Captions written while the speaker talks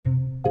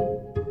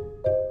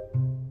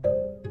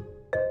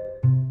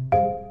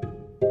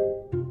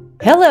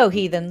Hello,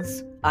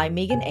 heathens! I'm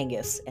Megan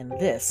Angus, and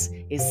this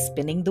is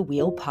Spinning the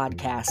Wheel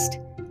podcast.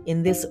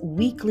 In this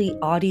weekly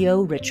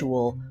audio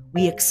ritual,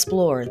 we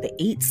explore the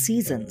 8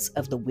 seasons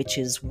of the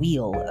Witch's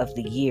Wheel of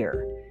the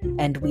Year,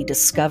 and we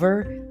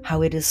discover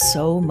how it is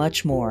so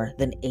much more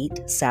than 8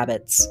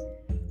 Sabbats.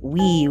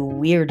 We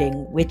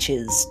weirding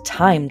witches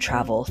time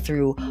travel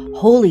through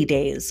holy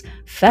days,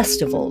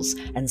 festivals,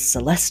 and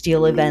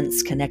celestial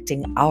events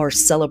connecting our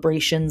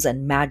celebrations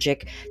and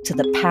magic to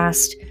the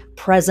past,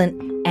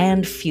 present,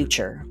 and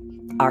future.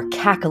 Our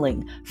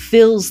cackling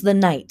fills the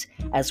night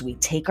as we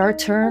take our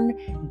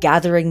turn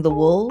gathering the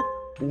wool,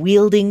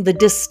 wielding the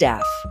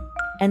distaff,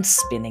 and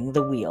spinning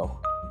the wheel.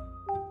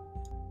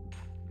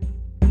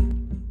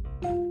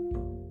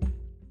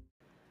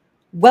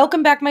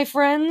 Welcome back, my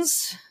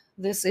friends.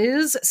 This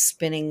is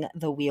Spinning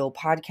the Wheel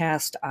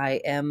podcast.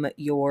 I am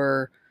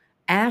your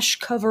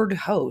ash-covered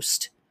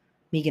host,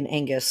 Megan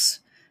Angus.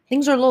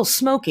 Things are a little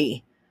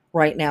smoky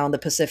right now in the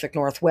Pacific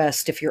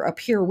Northwest. If you're up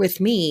here with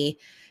me,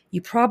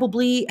 you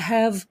probably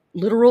have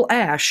literal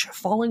ash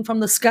falling from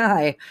the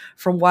sky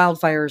from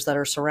wildfires that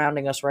are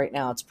surrounding us right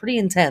now. It's pretty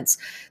intense.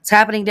 It's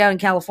happening down in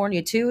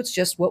California too. It's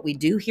just what we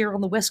do here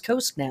on the West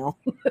Coast now,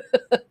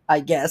 I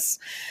guess.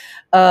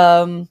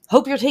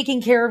 Hope you're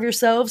taking care of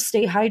yourselves.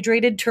 Stay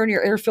hydrated. Turn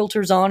your air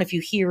filters on. If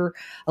you hear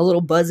a little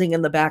buzzing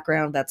in the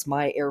background, that's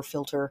my air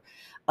filter.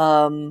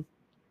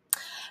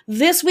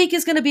 This week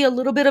is going to be a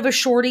little bit of a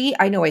shorty.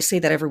 I know I say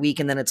that every week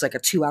and then it's like a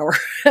 2-hour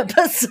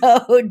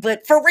episode,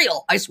 but for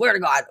real, I swear to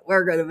God,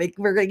 we're going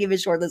to give it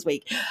short this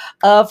week,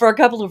 for a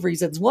couple of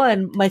reasons.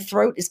 One, my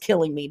throat is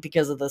killing me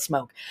because of the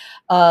smoke.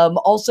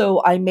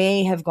 Also, I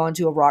may have gone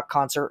to a rock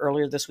concert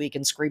earlier this week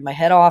and screamed my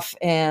head off,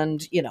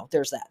 and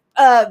there's that.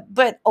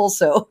 But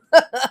also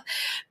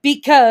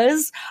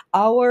because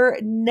our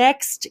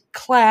next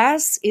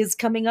class is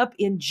coming up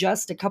in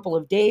just a couple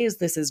of days.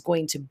 This is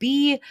going to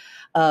be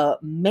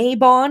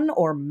Mabon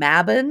or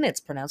Mabon. It's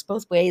pronounced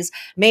both ways.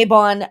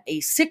 Mabon, a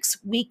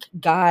 6-week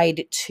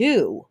guide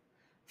to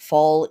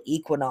fall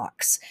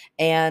equinox.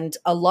 And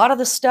a lot of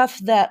the stuff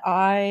that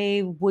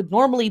I would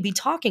normally be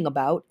talking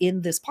about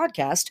in this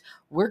podcast,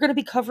 we're going to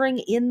be covering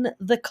in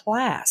the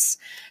class.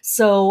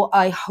 So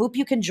I hope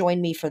you can join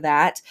me for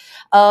that.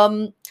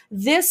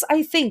 This,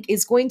 I think,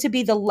 is going to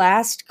be the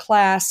last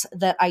class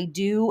that I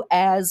do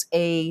as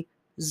a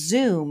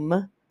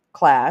Zoom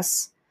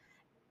class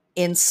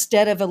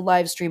instead of a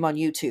live stream on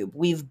YouTube.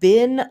 We've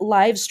been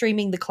live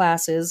streaming the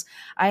classes.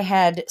 I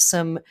had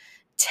some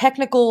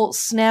technical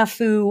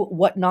snafu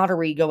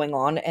whatnottery going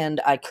on,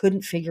 and I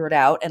couldn't figure it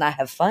out, and I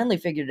have finally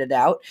figured it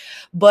out,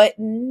 but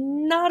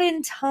not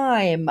in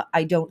time,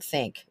 I don't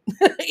think,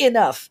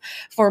 enough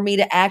for me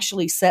to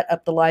actually set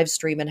up the live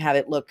stream and have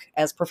it look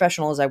as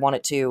professional as I want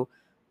it to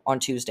on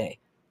Tuesday.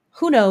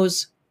 Who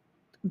knows?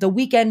 The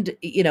weekend,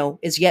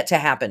 is yet to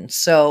happen,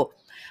 so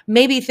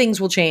maybe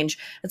things will change.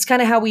 It's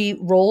kind of how we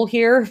roll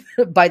here,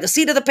 by the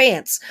seat of the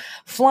pants,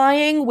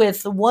 flying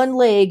with one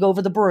leg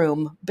over the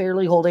broom,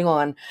 barely holding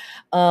on.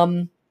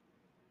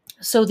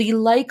 So the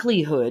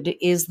likelihood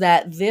is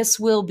that this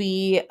will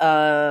be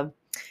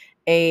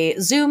a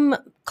Zoom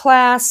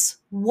class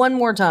one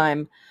more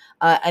time,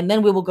 and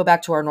then we will go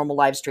back to our normal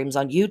live streams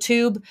on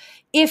YouTube.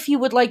 If you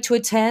would like to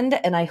attend,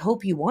 and I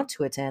hope you want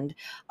to attend,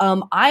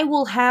 I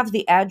will have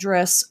the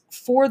address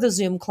for the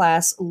Zoom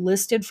class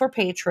listed for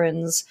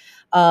patrons.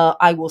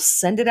 I will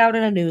send it out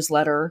in a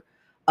newsletter,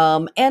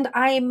 and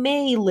I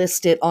may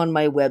list it on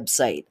my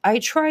website. I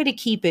try to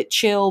keep it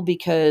chill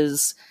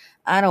because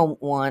I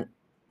don't want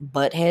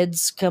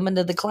buttheads coming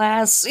to the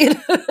class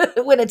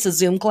when it's a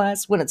Zoom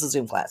class.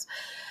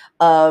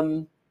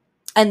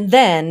 And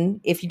then,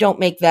 if you don't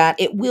make that,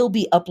 it will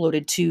be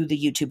uploaded to the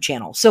YouTube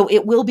channel. So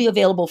it will be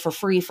available for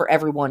free for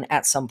everyone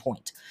at some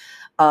point.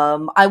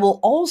 I will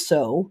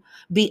also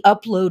be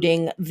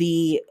uploading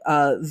the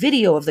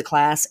video of the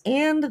class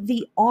and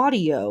the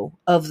audio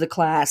of the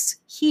class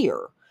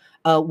here,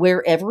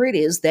 wherever it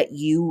is that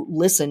you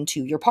listen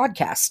to your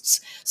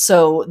podcasts.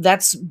 So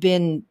that's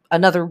been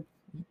another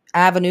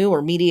avenue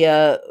or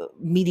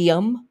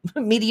medium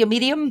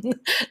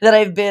that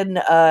I've been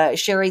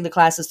sharing the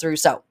classes through.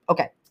 So,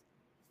 okay.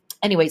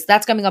 Anyways,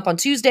 that's coming up on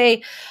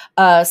Tuesday,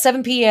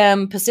 7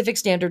 p.m. Pacific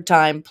Standard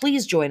Time.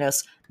 Please join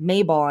us.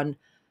 Mabon,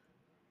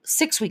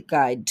 6-week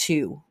guide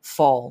to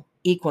fall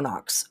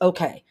equinox.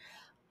 Okay,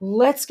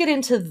 let's get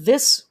into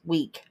this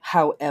week,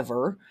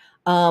 however.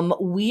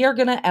 We are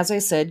going to, as I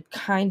said,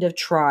 kind of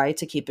try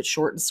to keep it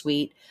short and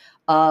sweet,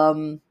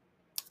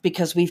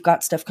 because we've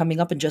got stuff coming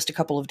up in just a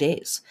couple of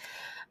days.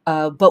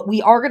 But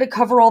we are going to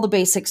cover all the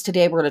basics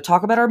today. We're going to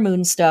talk about our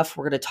moon stuff.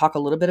 We're going to talk a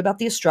little bit about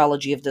the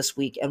astrology of this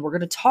week. And we're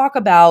going to talk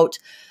about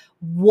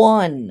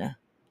one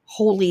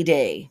holy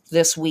day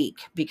this week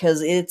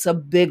because it's a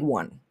big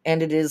one.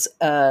 And it is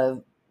a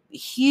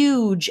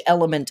huge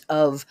element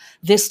of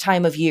this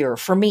time of year,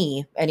 for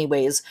me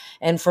anyways,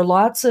 and for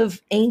lots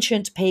of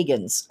ancient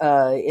pagans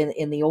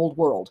in the old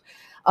world.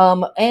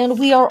 And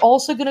we are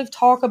also going to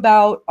talk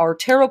about our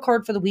tarot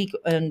card for the week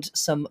and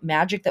some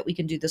magic that we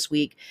can do this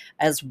week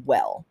as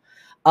well.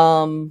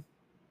 And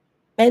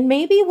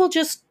maybe we'll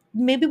just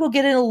maybe we'll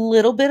get in a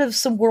little bit of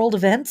some world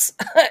events.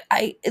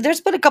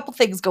 There's been a couple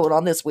things going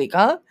on this week,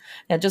 huh?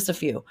 Yeah, just a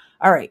few.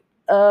 All right,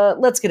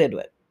 let's get into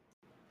it.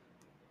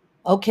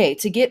 Okay,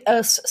 to get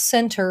us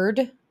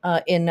centered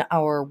in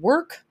our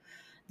work,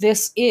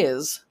 this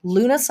is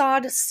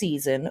Lunosod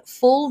season,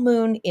 full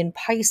moon in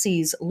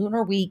Pisces,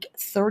 lunar week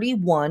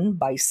 31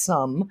 by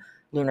some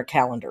lunar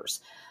calendars.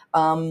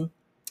 Um,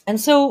 and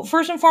so,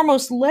 first and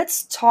foremost,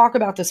 let's talk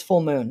about this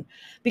full moon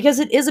because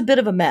it is a bit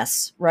of a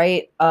mess,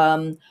 right?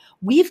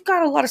 We've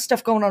got a lot of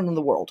stuff going on in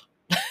the world.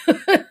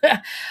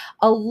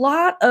 A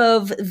lot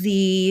of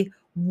the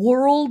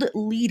world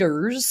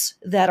leaders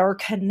that are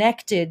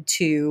connected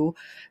to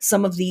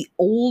some of the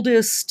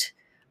oldest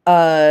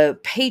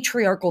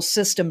patriarchal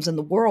systems in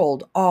the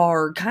world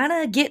are kind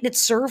of getting it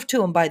served to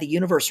them by the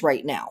universe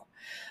right now.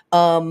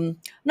 I'm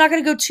not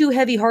going to go too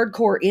heavy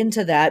hardcore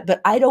into that,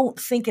 but I don't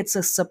think it's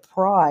a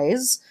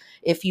surprise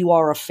if you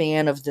are a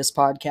fan of this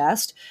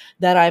podcast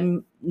that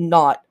I'm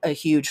not a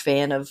huge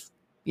fan of,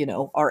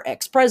 our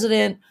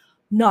ex-president,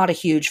 not a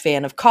huge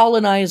fan of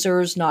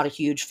colonizers, not a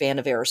huge fan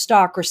of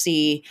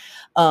aristocracy,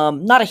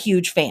 not a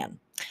huge fan.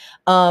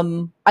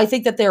 I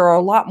think that there are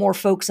a lot more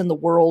folks in the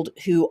world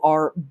who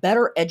are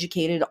better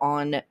educated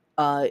on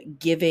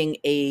giving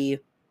a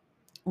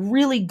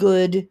really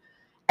good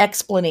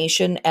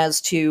explanation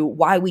as to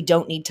why we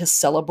don't need to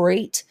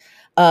celebrate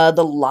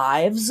the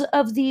lives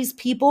of these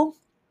people.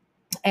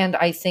 And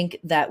I think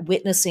that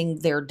witnessing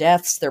their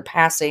deaths, their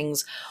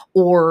passings,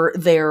 or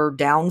their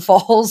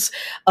downfalls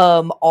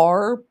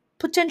are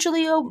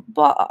potentially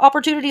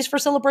opportunities for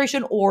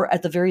celebration, or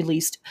at the very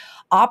least,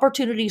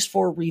 opportunities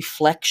for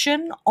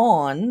reflection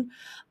on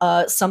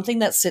something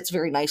that sits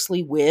very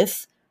nicely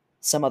with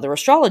some other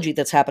astrology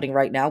that's happening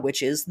right now,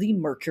 which is the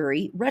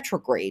Mercury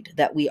retrograde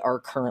that we are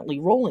currently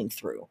rolling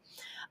through.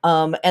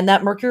 And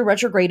that Mercury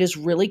retrograde is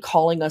really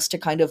calling us to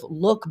kind of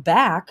look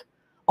back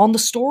on the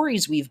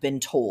stories we've been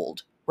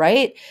told,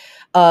 right?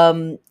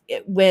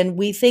 When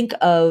we think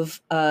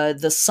of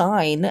the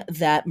sign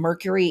that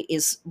Mercury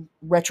is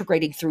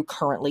retrograding through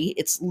currently,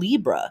 it's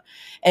Libra.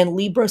 And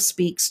Libra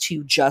speaks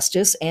to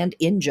justice and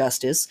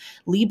injustice.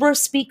 Libra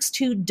speaks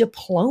to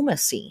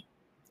diplomacy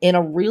in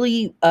a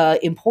really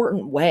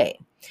important way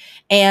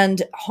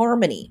and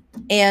harmony.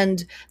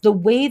 And the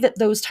way that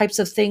those types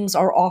of things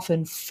are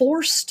often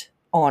forced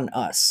on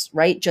us,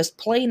 right? Just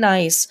play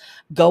nice,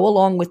 go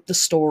along with the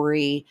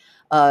story,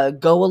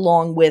 go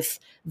along with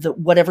the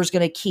whatever's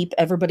going to keep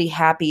everybody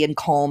happy and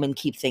calm and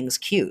keep things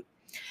cute.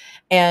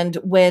 And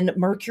when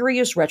Mercury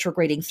is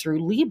retrograding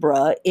through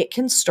Libra, it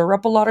can stir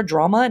up a lot of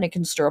drama and it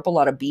can stir up a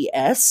lot of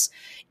BS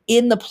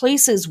in the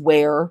places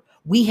where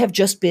we have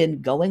just been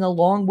going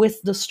along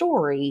with the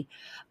story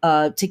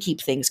to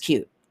keep things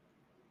cute.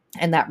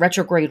 And that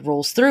retrograde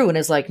rolls through and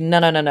is like, no,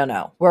 no, no, no,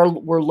 no.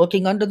 We're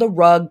looking under the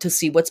rug to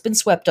see what's been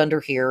swept under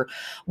here.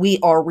 We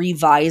are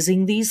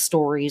revising these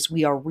stories.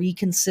 We are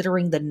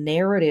reconsidering the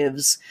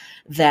narratives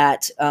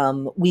that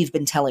we've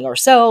been telling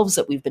ourselves,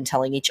 that we've been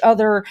telling each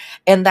other,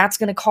 and that's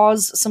going to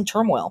cause some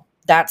turmoil.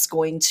 That's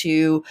going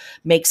to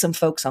make some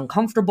folks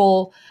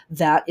uncomfortable.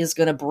 That is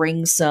going to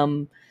bring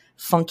some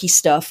funky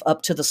stuff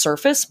up to the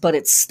surface, but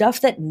it's stuff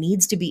that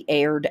needs to be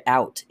aired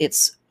out.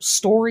 It's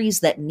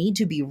stories that need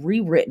to be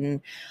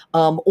rewritten,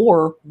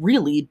 or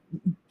really,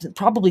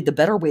 probably the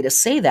better way to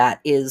say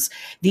that is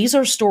these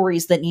are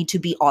stories that need to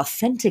be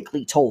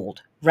authentically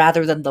told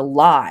rather than the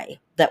lie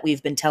that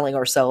we've been telling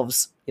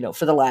ourselves,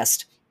 for the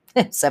last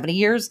 70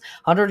 years,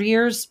 100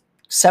 years,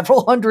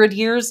 several hundred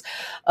years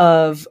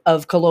of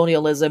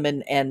colonialism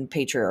and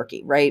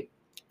patriarchy, right?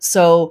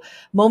 So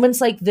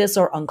moments like this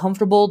are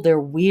uncomfortable.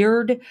 They're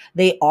weird.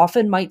 They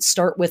often might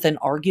start with an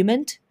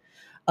argument,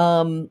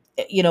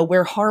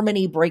 where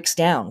harmony breaks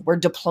down, where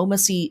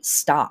diplomacy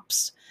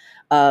stops.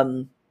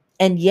 And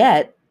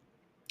yet,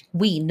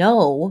 we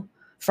know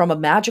from a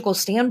magical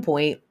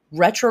standpoint,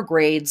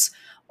 retrogrades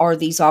are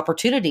these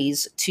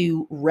opportunities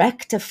to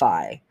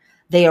rectify.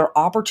 They are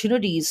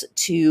opportunities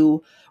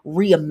to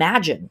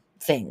reimagine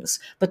things,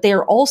 but they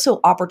are also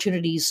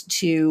opportunities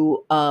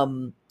to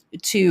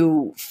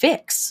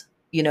fix,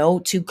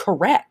 to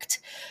correct,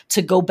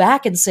 to go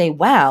back and say,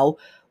 wow,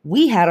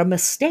 we had a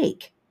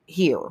mistake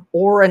here,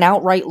 or an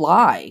outright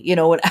lie,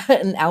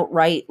 an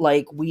outright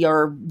like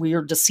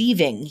we're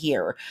deceiving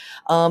here.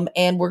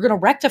 And we're going to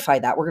rectify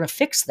that. We're going to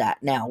fix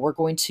that now. We're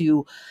going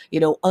to,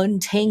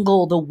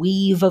 untangle the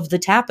weave of the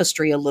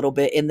tapestry a little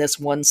bit in this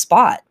one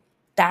spot.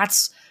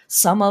 That's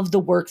some of the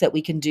work that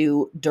we can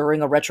do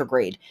during a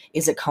retrograde.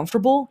 Is it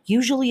comfortable?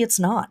 Usually it's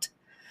not.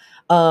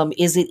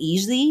 Is it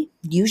easy?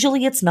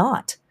 Usually it's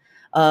not.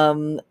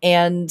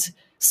 And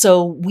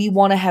so we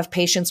want to have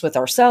patience with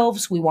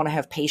ourselves. We want to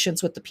have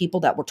patience with the people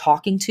that we're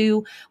talking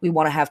to. We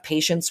want to have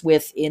patience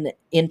with,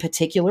 in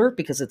particular,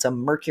 because it's a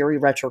Mercury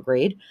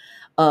retrograde,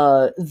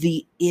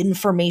 the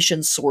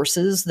information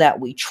sources that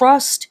we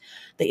trust,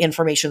 the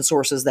information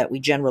sources that we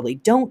generally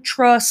don't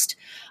trust.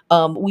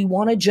 We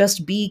want to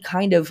just be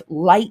kind of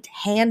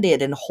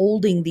light-handed and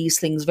holding these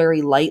things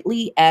very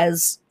lightly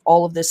as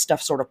all of this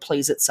stuff sort of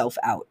plays itself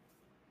out.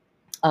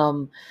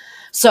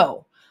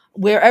 So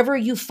Wherever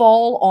you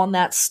fall on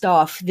that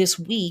stuff this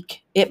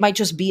week, it might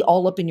just be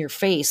all up in your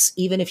face,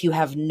 even if you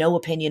have no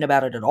opinion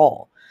about it at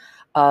all.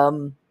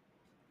 Um,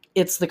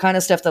 it's the kind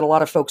of stuff that a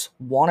lot of folks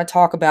want to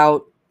talk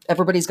about.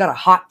 Everybody's got a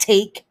hot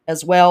take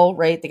as well,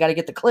 right? They got to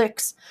get the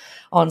clicks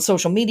on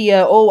social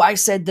media. Oh, I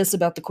said this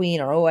about the Queen,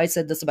 or oh, I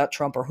said this about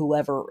Trump, or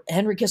whoever.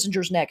 Henry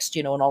Kissinger's next,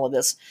 and all of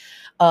this.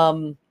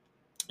 Shinzo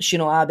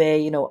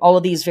Abe, all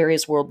of these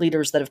various world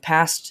leaders that have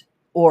passed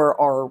or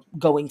are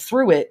going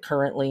through it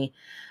currently.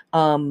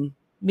 Um,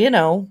 you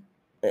know,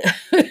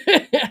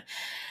 the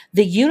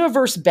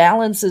universe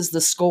balances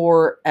the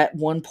score at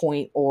one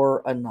point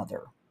or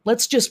another.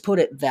 Let's just put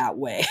it that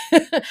way.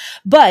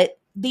 But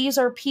these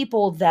are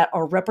people that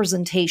are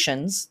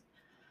representations,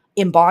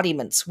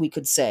 embodiments, we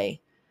could say,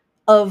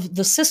 of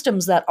the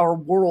systems that our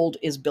world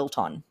is built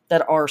on,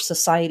 that our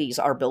societies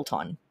are built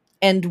on.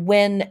 And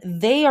when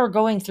they are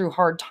going through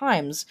hard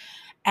times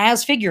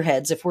as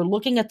figureheads, if we're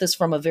looking at this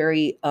from a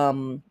very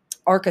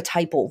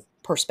archetypal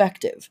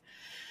perspective,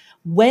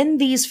 when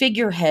these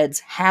figureheads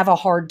have a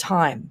hard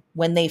time,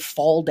 when they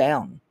fall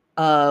down,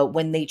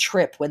 when they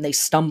trip, when they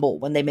stumble,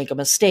 when they make a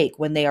mistake,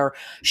 when they are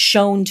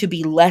shown to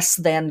be less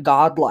than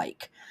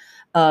godlike,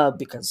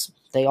 because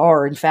they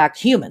are, in fact,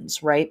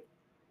 humans, right?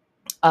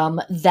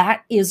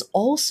 That is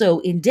also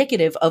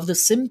indicative of of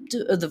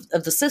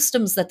the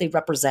systems that they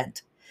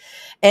represent.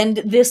 And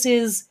this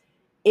is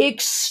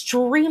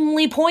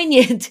extremely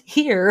poignant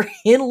here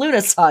in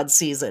Lunisod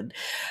season.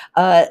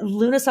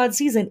 Lunisod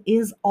season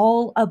is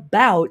all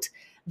about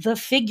the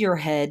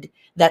figurehead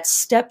that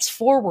steps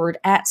forward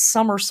at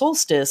summer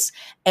solstice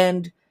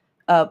and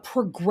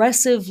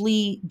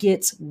progressively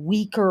gets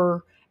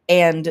weaker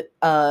and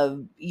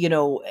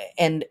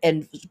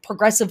and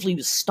progressively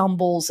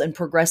stumbles and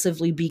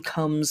progressively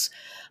becomes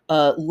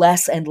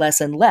less and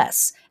less and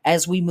less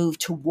as we move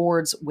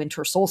towards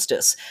winter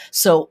solstice.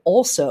 So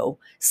also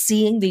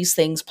seeing these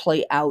things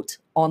play out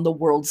on the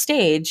world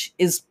stage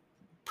is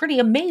pretty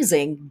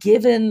amazing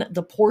given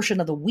the portion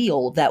of the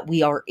wheel that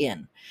we are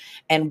in.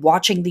 And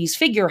watching these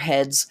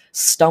figureheads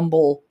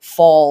stumble,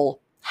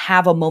 fall,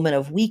 have a moment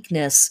of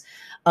weakness.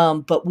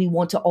 But we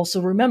want to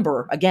also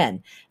remember,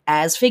 again,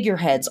 as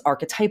figureheads,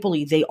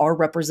 archetypally, they are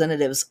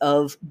representatives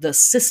of the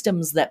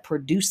systems that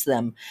produce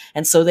them.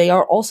 And so they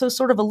are also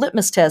sort of a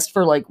litmus test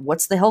for, like,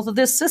 what's the health of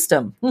this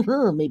system?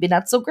 Maybe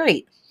not so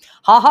great.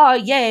 Haha,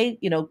 yay,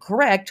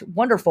 correct,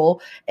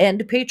 wonderful,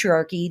 and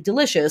patriarchy,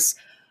 delicious.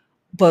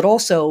 But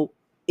also,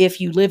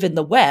 if you live in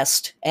the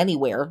West,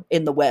 anywhere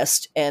in the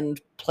West, and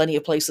plenty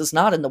of places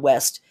not in the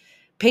West,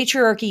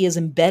 patriarchy is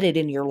embedded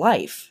in your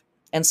life.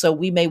 And so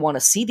we may want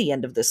to see the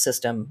end of this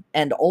system.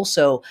 And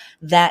also,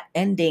 that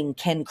ending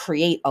can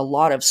create a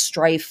lot of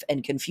strife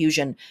and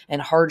confusion and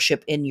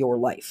hardship in your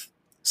life.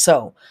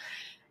 So,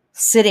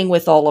 sitting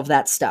with all of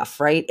that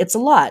stuff, right? It's a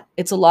lot.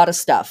 It's a lot of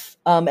stuff.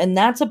 And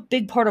that's a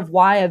big part of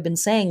why I've been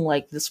saying,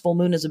 like, this full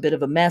moon is a bit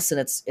of a mess, and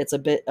it's a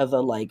bit of a,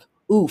 like,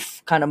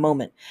 oof kind of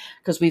moment,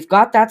 because we've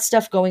got that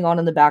stuff going on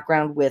in the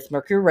background with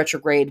Mercury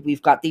retrograde.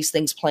 We've got these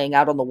things playing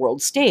out on the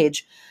world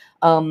stage.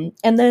 And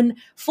then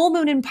full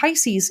moon in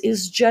Pisces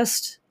is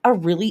just a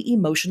really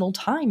emotional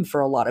time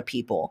for a lot of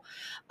people.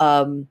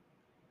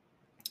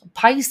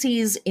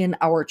 Pisces in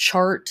our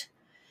chart,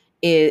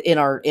 in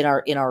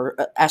our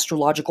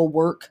astrological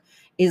work,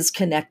 is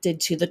connected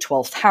to the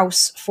 12th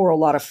house for a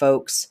lot of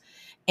folks.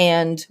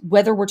 And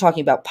whether we're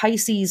talking about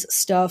Pisces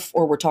stuff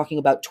or we're talking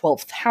about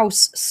 12th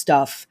house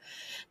stuff,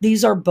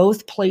 these are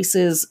both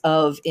places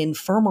of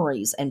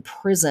infirmaries and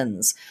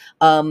prisons.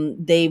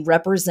 They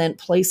represent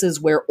places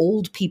where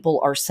old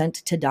people are sent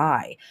to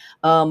die,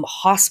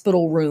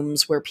 hospital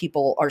rooms where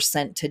people are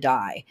sent to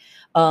die.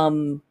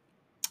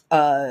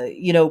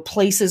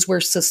 Places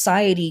where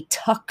society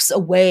tucks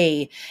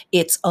away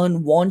its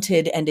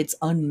unwanted and its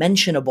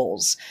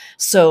unmentionables.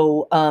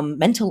 So,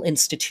 mental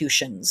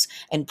institutions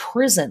and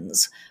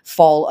prisons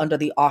fall under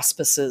the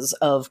auspices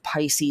of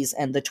Pisces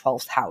and the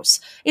 12th house.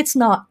 It's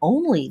not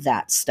only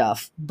that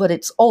stuff, but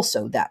it's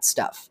also that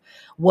stuff.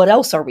 What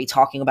else are we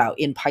talking about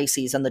in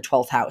Pisces and the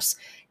 12th house?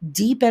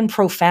 Deep and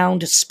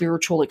profound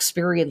spiritual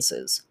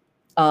experiences.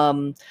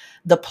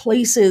 The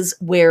places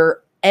where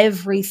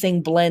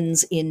everything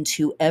blends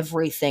into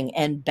everything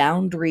and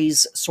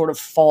boundaries sort of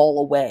fall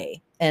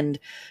away and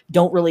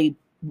don't really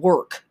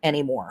work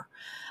anymore.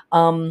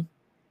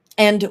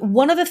 And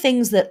one of the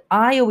things that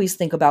I always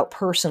think about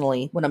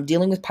personally when I'm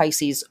dealing with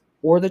Pisces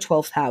or the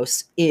 12th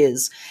house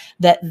is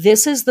that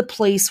this is the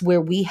place where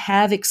we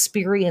have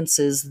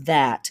experiences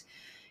that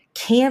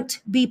can't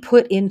be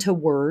put into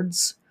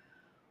words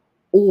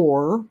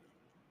or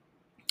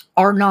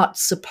are not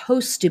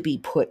supposed to be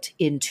put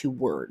into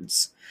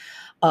words.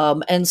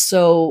 And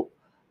so,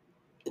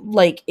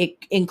 like,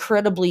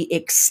 incredibly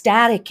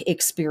ecstatic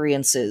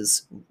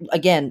experiences,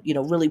 again,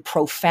 really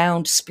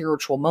profound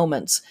spiritual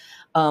moments,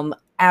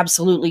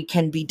 absolutely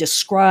can be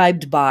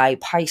described by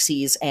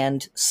Pisces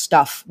and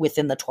stuff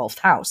within the 12th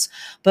house,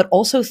 but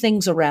also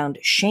things around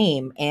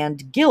shame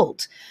and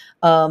guilt,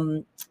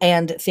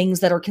 and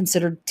things that are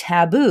considered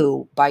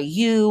taboo by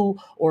you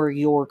or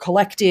your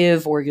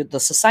collective or the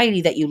society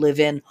that you live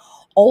in,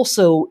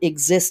 also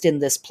exist in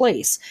this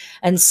place.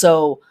 And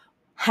so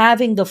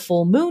having the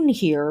full moon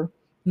here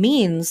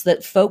means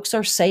that folks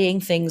are saying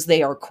things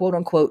they are quote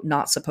unquote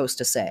not supposed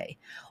to say,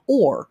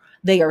 or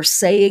they are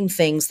saying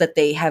things that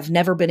they have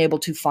never been able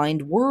to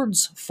find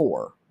words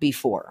for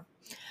before.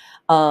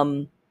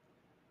 Um,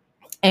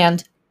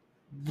 and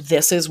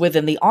this is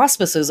within the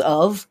auspices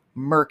of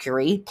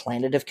Mercury,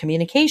 planet of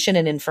communication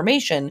and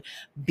information,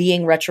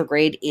 being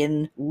retrograde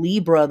in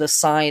Libra, the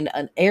sign,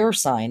 an air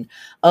sign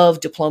of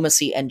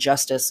diplomacy and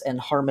justice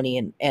and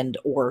harmony and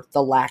or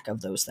the lack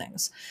of those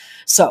things.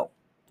 So,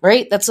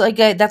 right, that's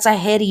a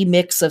heady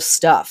mix of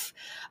stuff.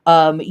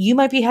 You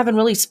might be having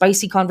really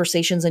spicy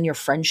conversations in your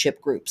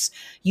friendship groups.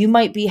 You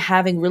might be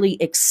having really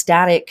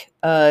ecstatic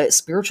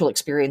spiritual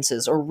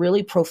experiences or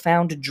really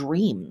profound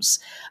dreams.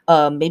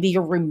 Maybe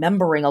you're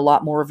remembering a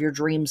lot more of your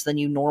dreams than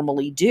you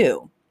normally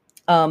do.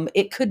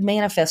 It could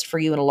manifest for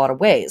you in a lot of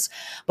ways.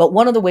 But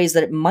one of the ways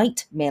that it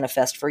might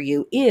manifest for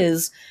you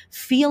is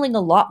feeling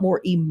a lot more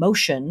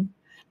emotion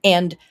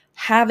and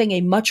having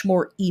a much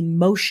more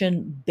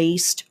emotion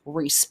based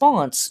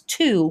response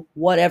to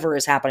whatever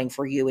is happening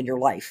for you in your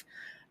life,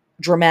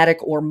 dramatic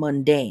or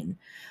mundane.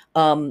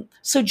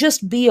 So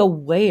just be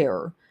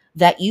aware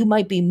that you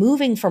might be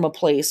moving from a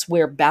place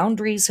where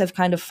boundaries have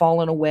kind of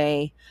fallen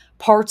away.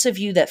 Parts of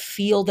you that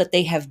feel that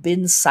they have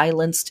been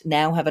silenced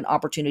now have an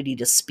opportunity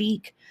to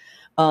speak.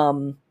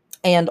 Um,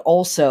 and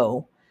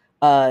also,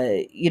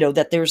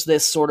 that there's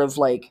this sort of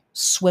like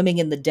swimming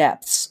in the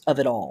depths of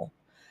it all.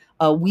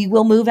 We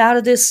will move out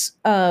of this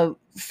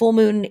full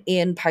moon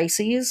in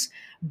Pisces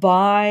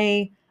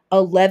by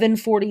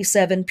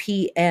 11:47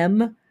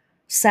 p.m.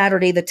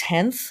 Saturday the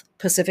 10th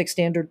Pacific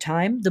Standard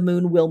Time. The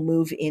moon will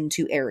move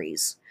into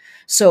Aries.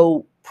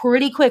 So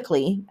pretty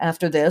quickly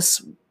after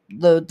this,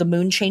 the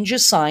moon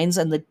changes signs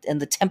and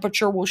the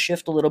temperature will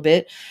shift a little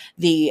bit.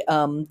 The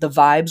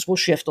vibes will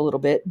shift a little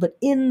bit, but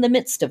in the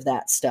midst of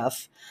that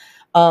stuff,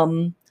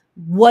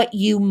 what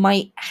you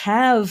might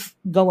have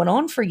going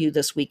on for you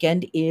this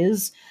weekend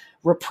is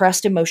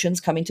repressed emotions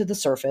coming to the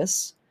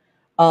surface,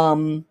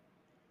 um,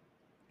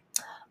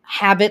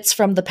 habits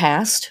from the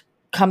past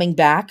coming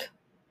back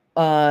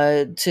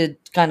to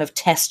kind of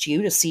test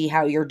you to see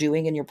how you're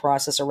doing in your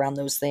process around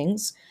those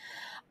things.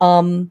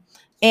 Um,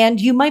 and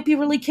you might be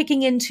really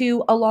kicking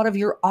into a lot of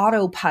your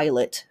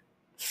autopilot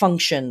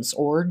functions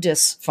or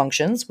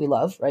dysfunctions. We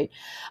love, right?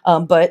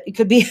 But it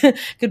could be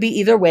could be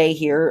either way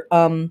here.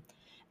 And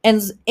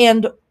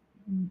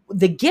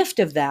the gift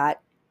of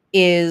that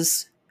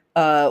is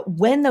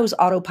when those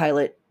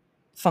autopilot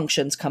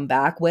functions come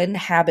back, when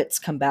habits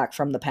come back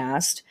from the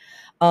past,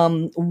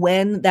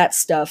 when that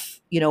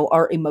stuff,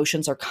 our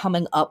emotions are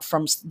coming up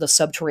from the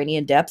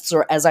subterranean depths,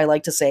 or as I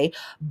like to say,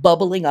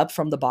 bubbling up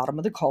from the bottom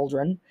of the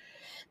cauldron.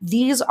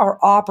 These are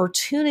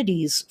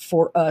opportunities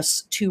for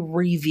us to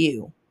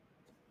review.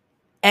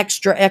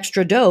 Extra,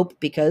 extra dope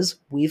because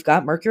we've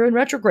got Mercury in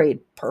retrograde.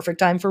 Perfect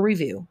time for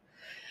review.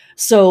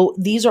 So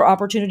these are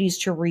opportunities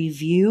to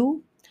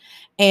review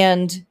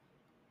and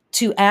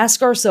to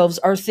ask ourselves,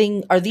 are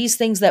these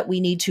things that we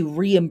need to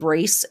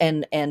re-embrace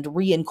and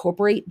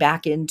reincorporate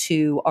back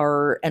into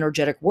our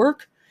energetic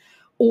work?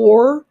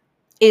 Or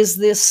is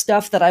this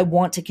stuff that I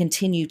want to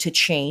continue to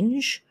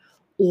change?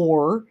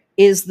 Or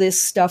is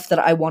this stuff that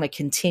I want to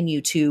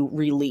continue to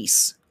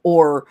release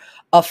or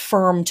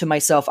affirm to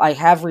myself, I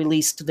have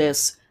released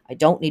this, I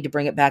don't need to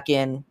bring it back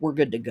in, we're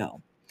good to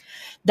go?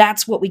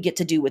 That's what we get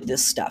to do with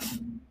this stuff.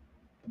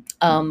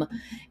 Um,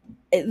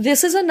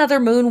 this is another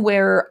moon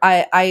where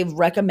I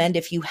recommend,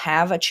 if you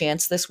have a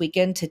chance this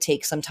weekend, to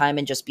take some time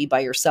and just be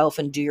by yourself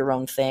and do your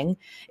own thing.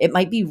 It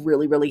might be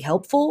really, really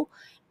helpful,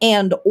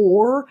 and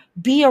or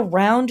be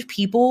around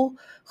people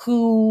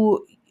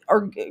who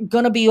are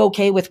going to be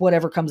okay with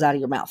whatever comes out of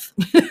your mouth,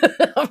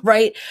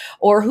 right?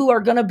 Or who are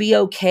going to be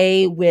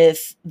okay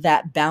with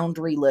that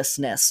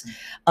boundarylessness.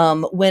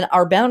 When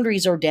our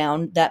boundaries are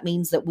down, that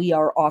means that we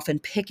are often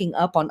picking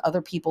up on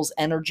other people's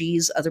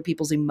energies, other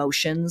people's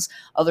emotions,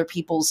 other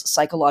people's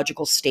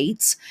psychological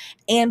states,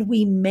 and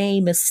we may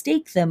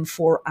mistake them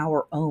for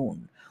our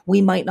own.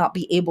 We might not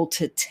be able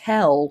to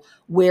tell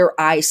where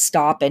I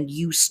stop and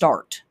you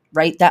start,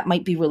 right? That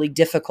might be really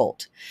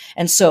difficult.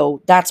 And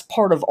so that's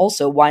part of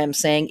also why I'm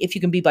saying, if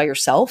you can be by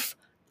yourself,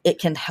 it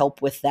can help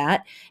with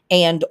that.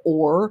 And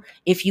or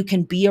if you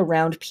can be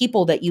around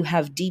people that you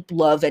have deep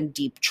love and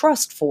deep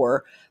trust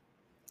for,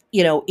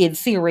 in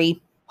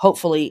theory,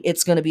 hopefully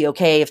it's going to be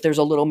okay if there's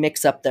a little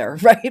mix up there,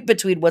 right?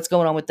 Between what's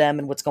going on with them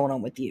and what's going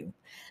on with you.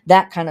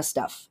 That kind of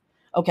stuff.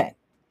 Okay.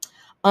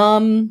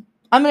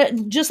 I'm going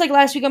to, just like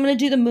last week, I'm going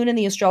to do the moon and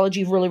the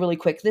astrology really, really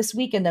quick this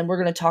week. And then we're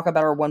going to talk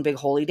about our one big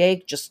holy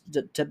day, just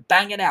to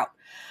bang it out.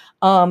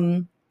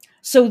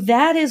 So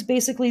that is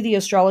basically the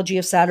astrology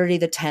of Saturday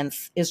the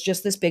 10th, is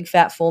just this big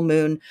fat full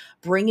moon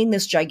bringing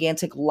this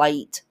gigantic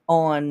light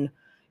on,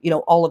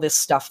 all of this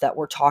stuff that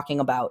we're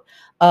talking about.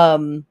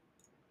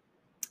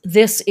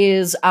 This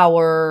is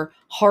our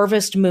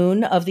harvest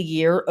moon of the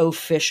year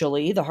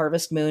officially. The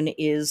harvest moon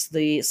is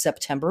the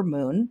September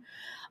moon.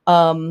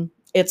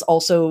 It's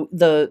also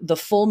the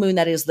full moon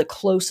that is the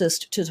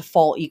closest to the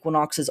fall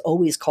equinox is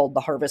always called the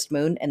harvest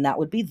moon, and that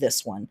would be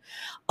this one.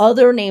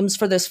 Other names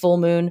for this full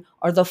moon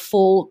are the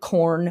full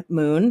corn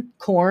moon.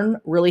 Corn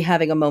really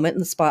having a moment in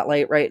the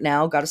spotlight right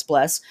now. Goddess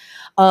bless.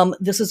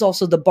 This is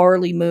also the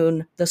barley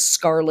moon, the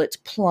scarlet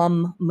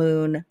plum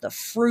moon, the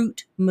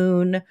fruit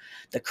moon,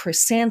 the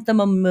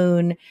chrysanthemum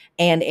moon,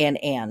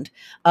 and.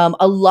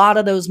 A lot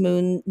of those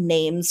moon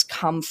names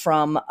come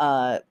from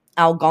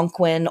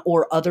Algonquin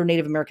or other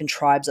Native American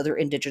tribes, other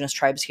indigenous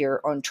tribes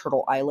here on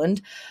Turtle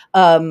Island.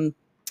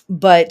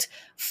 But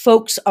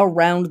folks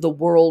around the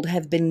world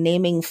have been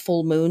naming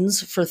full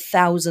moons for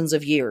thousands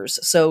of years.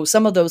 So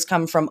some of those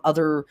come from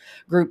other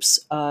groups,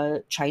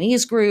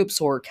 Chinese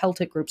groups or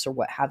Celtic groups or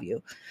what have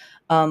you.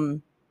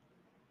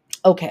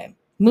 Okay,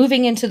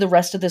 moving into the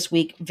rest of this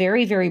week,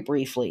 very, very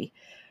briefly.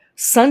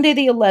 Sunday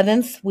the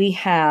 11th, we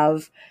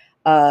have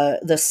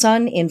the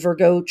Sun in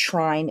Virgo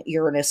trine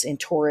Uranus in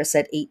Taurus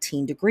at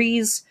 18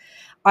 degrees.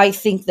 I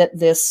think that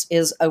this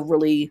is a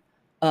really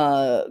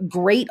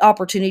great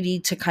opportunity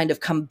to kind of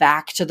come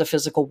back to the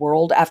physical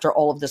world after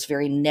all of this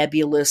very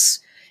nebulous,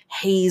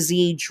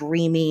 hazy,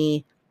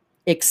 dreamy,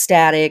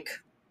 ecstatic,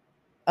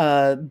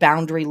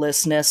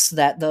 boundarylessness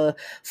that the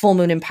full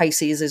moon in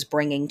Pisces is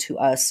bringing to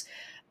us.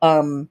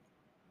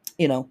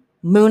 You know,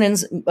 moon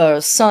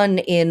and sun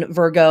in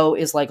Virgo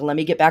is like, let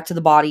me get back to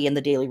the body and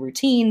the daily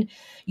routine.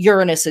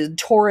 Uranus in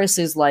Taurus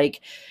is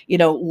like,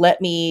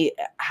 let me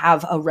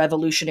have a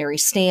revolutionary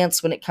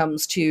stance when it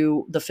comes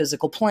to the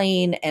physical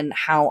plane and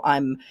how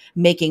I'm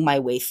making my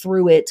way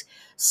through it.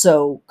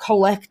 So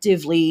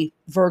collectively,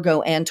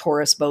 Virgo and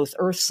Taurus, both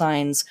earth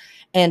signs,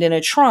 and in a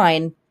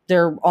trine,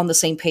 they're on the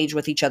same page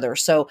with each other.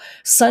 So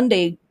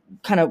Sunday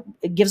kind of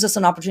gives us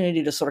an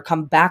opportunity to sort of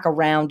come back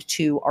around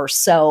to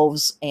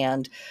ourselves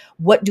and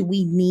what do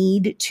we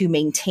need to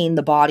maintain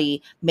the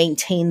body,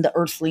 maintain the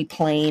earthly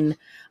plane,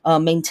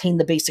 maintain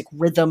the basic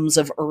rhythms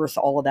of earth,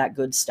 all of that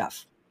good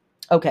stuff.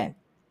 Okay.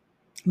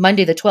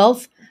 Monday the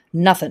 12th,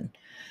 nothing.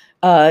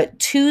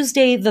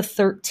 Tuesday the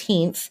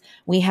 13th,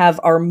 we have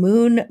our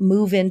moon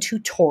move into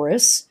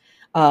Taurus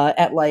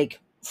at like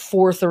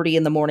 4:30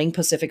 in the morning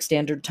Pacific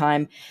Standard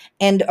Time,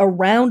 and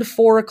around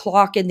 4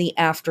 o'clock in the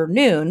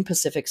afternoon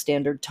Pacific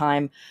Standard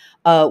Time,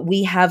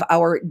 we have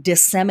our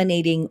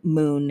disseminating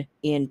moon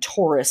in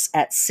Taurus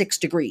at 6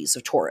 degrees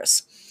of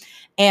Taurus.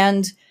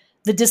 And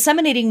the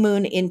disseminating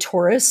moon in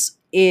Taurus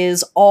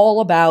is all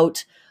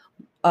about,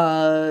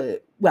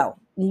 well,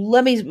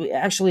 let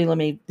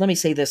me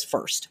say this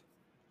first.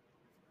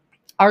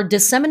 Our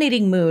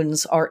disseminating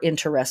moons are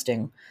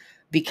interesting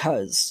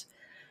because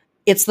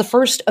it's the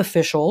first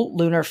official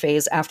lunar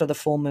phase after the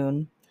full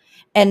moon.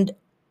 And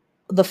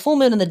the full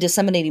moon and the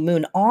disseminating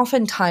moon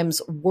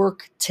oftentimes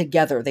work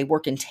together. They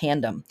work in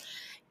tandem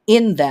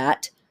in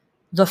that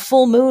the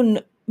full moon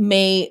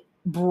may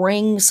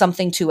bring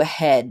something to a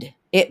head.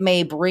 It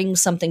may bring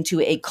something to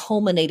a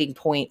culminating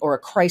point or a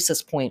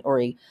crisis point or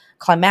a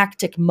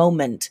climactic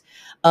moment,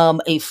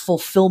 a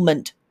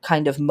fulfillment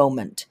kind of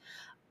moment.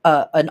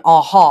 An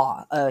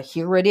aha,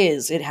 here it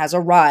is, it has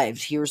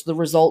arrived, here's the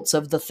results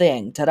of the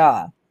thing,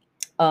 ta-da.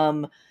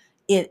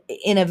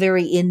 In a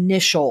very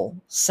initial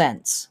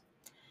sense.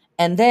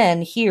 And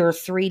then here,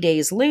 3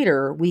 days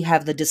later, we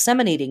have the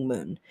disseminating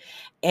moon.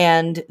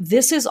 And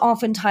this is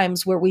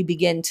oftentimes where we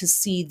begin to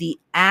see the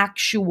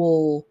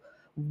actual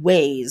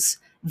ways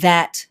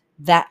that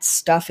that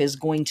stuff is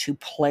going to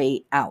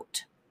play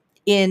out.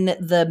 In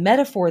the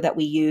metaphor that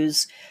we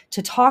use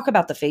to talk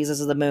about the phases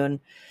of the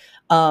moon,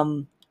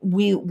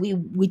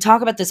 we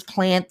talk about this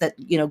plant that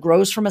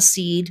grows from a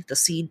seed, the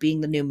seed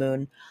being the new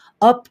moon,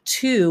 up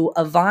to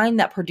a vine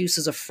that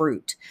produces a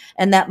fruit.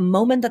 And that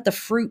moment that the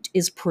fruit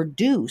is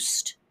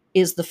produced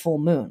is the full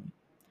moon.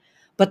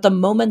 But the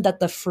moment that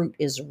the fruit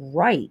is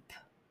ripe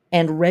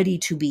and ready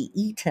to be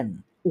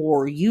eaten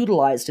or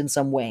utilized in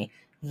some way,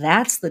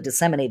 that's the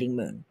disseminating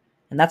moon.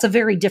 And that's a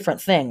very different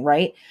thing,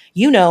 right?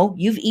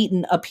 You've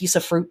eaten a piece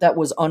of fruit that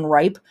was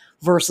unripe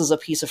versus a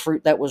piece of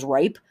fruit that was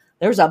ripe.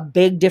 There's a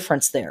big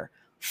difference there.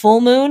 Full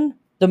moon,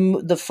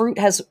 the fruit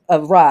has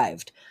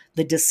arrived.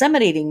 The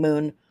disseminating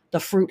moon, the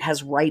fruit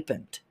has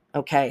ripened.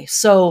 Okay.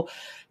 So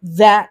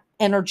that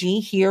energy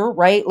here,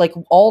 right? Like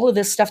all of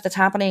this stuff that's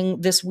happening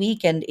this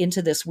week and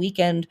into this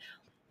weekend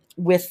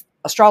with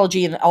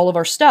astrology and all of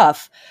our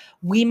stuff,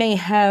 we may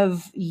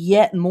have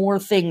yet more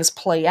things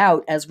play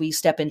out as we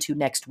step into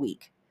next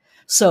week.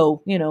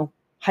 So,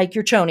 hike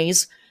your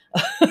chonies,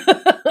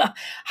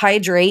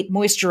 hydrate,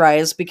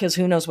 moisturize, because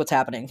who knows what's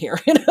happening here.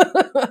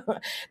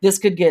 This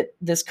could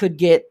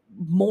get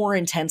more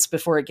intense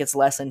before it gets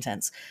less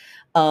intense.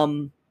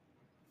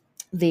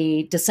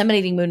 The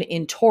disseminating moon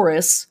in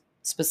Taurus,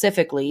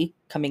 specifically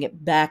coming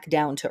it back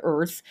down to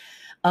earth,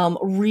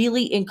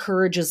 really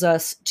encourages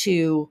us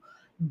to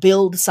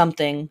build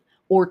something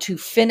or to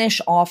finish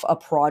off a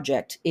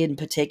project in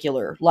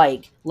particular.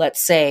 Like,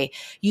 let's say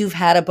you've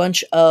had a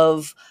bunch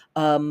of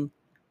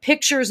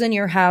pictures in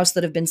your house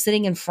that have been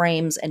sitting in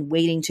frames and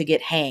waiting to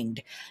get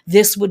hanged.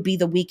 This would be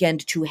the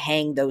weekend to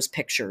hang those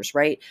pictures,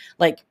 right?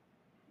 Like,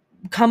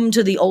 come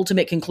to the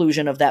ultimate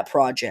conclusion of that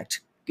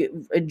project.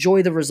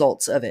 Enjoy the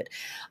results of it.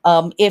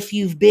 If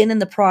you've been in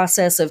the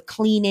process of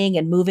cleaning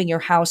and moving your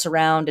house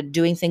around and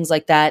doing things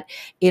like that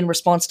in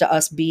response to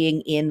us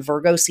being in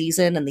Virgo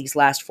season and these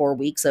last 4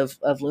 weeks of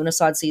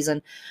Lunosod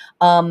season,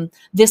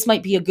 this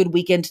might be a good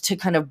weekend to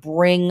kind of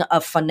bring a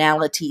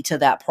finality to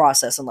that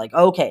process and like,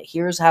 okay,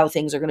 here's how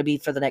things are going to be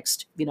for the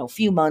next,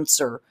 few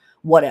months or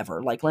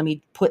whatever. Like, let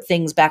me put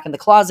things back in the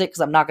closet because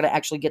I'm not going to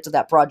actually get to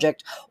that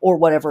project or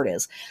whatever it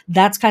is.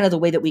 That's kind of the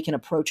way that we can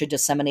approach a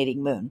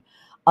disseminating moon.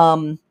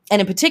 And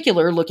in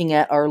particular, looking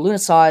at our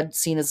Lunosod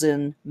seen as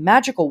in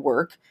magical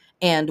work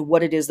and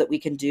what it is that we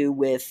can do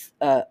with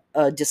a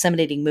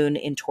disseminating moon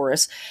in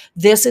Taurus,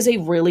 this is a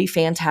really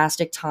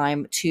fantastic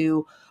time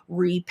to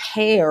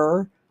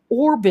repair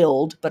or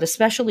build, but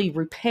especially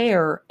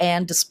repair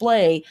and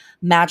display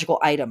magical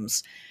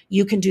items.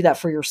 You can do that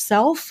for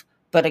yourself.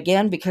 But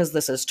again, because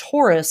this is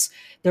Taurus,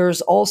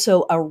 there's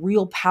also a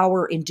real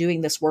power in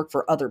doing this work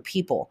for other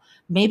people.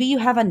 Maybe you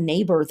have a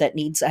neighbor that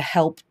needs a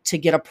help to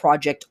get a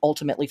project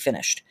ultimately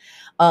finished.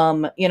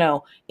 In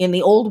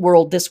the old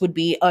world, this would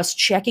be us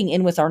checking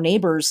in with our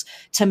neighbors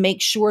to make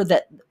sure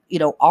that,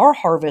 our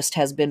harvest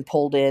has been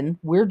pulled in.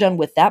 We're done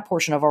with that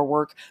portion of our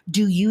work.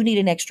 Do you need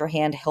an extra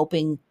hand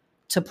helping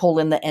to pull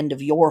in the end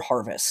of your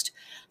harvest?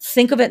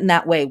 Think of it in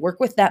that way. Work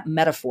with that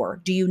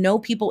metaphor. Do you know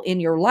people in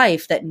your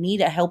life that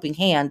need a helping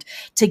hand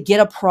to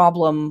get a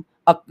problem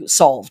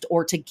solved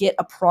or to get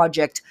a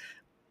project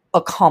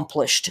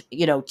accomplished,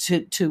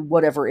 to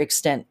whatever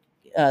extent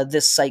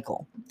this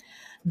cycle?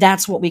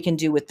 That's what we can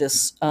do with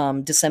this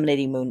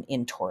disseminating moon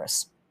in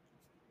Taurus.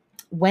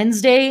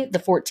 Wednesday, the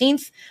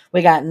 14th,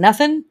 we got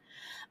nothing.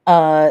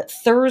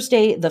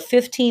 Thursday, the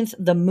 15th,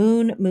 the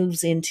moon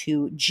moves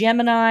into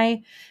Gemini.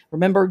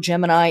 Remember,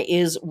 Gemini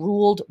is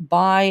ruled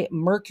by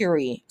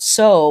Mercury.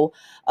 So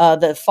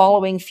the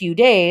following few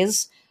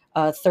days,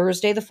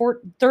 Thursday the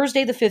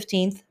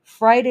 15th,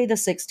 Friday the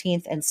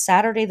 16th, and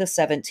Saturday the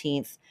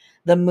 17th,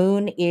 the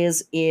moon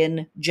is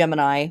in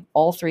Gemini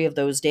all 3 of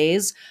those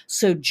days.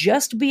 So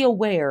just be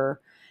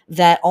aware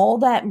that all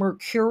that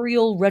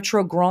mercurial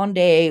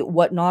retrograde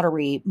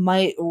whatnottery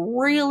might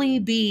really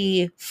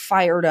be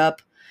fired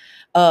up.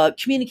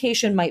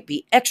 Communication might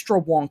be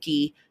extra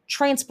wonky.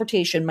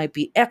 Transportation might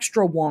be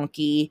extra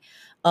wonky.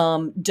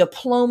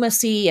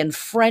 Diplomacy and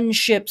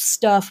friendship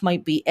stuff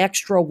might be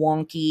extra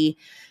wonky.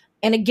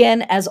 And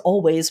again, as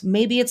always,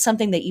 maybe it's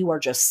something that you are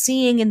just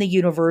seeing in the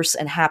universe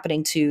and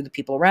happening to the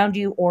people around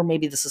you, or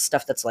maybe this is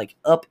stuff that's like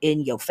up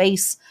in your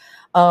face.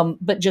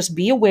 But just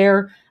be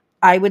aware.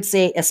 I would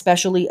say,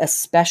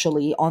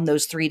 especially on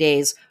those 3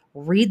 days,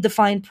 read the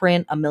fine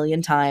print a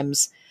million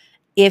times.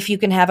 If you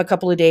can have a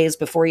couple of days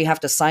before you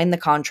have to sign the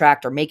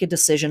contract or make a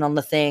decision on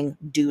the thing,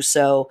 do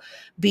so.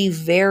 Be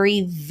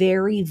very,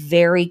 very,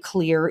 very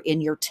clear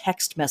in your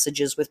text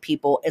messages with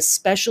people,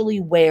 especially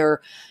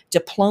where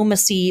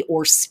diplomacy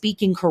or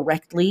speaking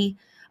correctly,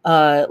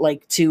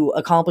 like to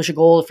accomplish a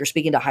goal, if you're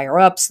speaking to higher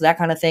ups, that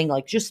kind of thing,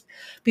 like just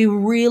be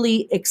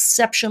really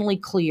exceptionally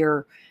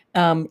clear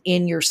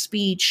in your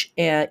speech.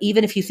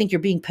 Even if you think you're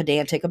being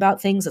pedantic about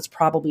things, it's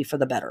probably for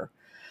the better.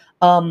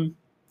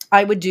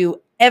 I would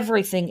do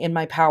everything in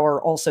my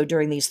power also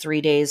during these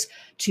 3 days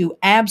to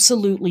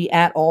absolutely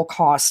at all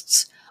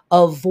costs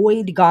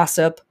avoid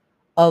gossip,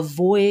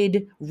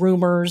 avoid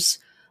rumors,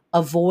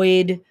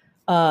 avoid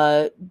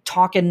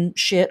talking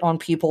shit on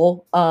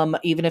people,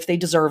 even if they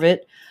deserve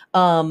it.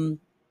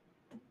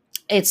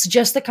 It's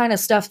just the kind of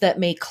stuff that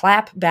may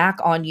clap back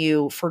on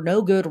you for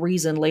no good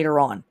reason later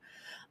on.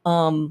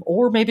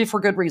 Or maybe for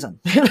good reason.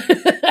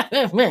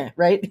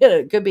 Right?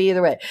 It could be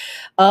either way.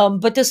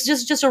 But this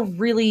is just a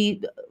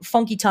really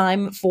funky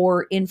time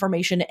for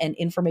information and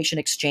information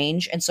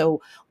exchange. And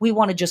so we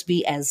want to just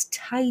be as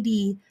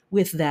tidy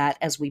with that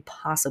as we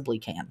possibly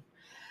can.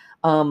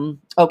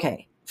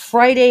 Okay.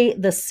 Friday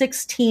the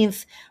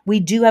 16th, we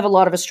do have a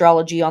lot of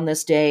astrology on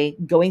this day.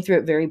 Going through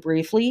it very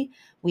briefly,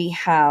 we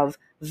have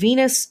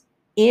Venus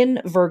in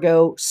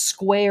Virgo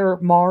square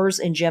Mars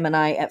in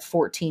Gemini at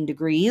 14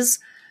 degrees.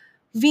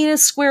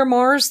 Venus square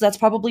Mars, that's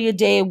probably a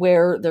day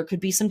where there could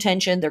be some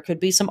tension, there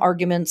could be some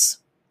arguments.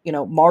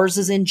 Mars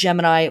is in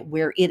Gemini,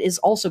 where it is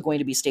also going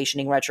to be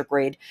stationing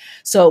retrograde.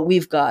 So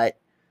we've got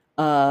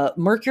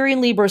Mercury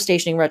in Libra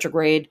stationing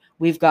retrograde.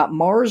 We've got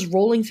Mars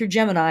rolling through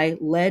Gemini,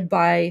 led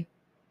by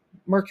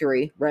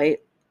Mercury, right?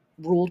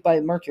 Ruled by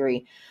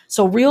Mercury.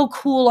 So real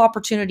cool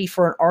opportunity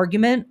for an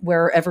argument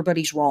where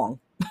everybody's wrong.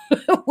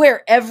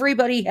 Where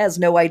everybody has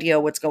no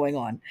idea what's going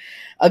on.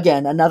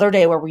 Again, another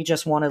day where we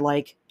just want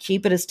to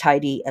keep it as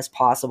tidy as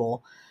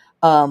possible.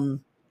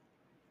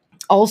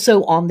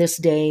 Also on this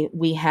day,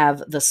 we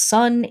have the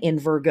Sun in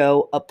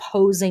Virgo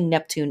opposing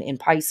Neptune in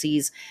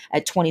Pisces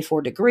at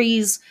 24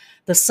 degrees.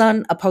 The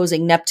Sun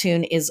opposing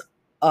Neptune is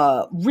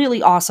a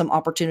really awesome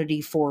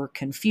opportunity for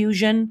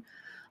confusion,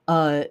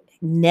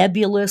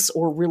 nebulous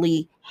or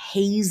really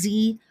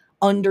hazy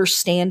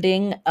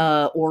understanding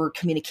or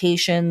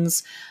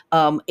communications.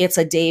 It's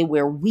a day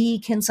where we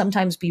can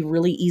sometimes be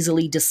really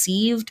easily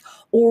deceived,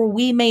 or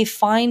we may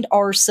find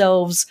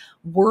ourselves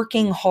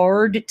working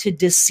hard to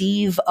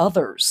deceive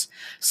others.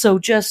 So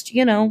just,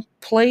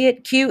 play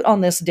it cute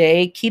on this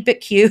day, keep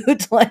it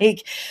cute,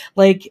 like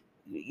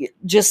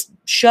just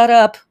shut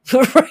up,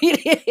 right?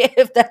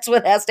 If that's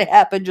what has to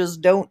happen,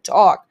 just don't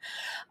talk.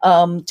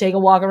 Take a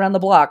walk around the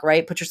block,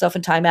 right? Put yourself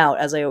in timeout,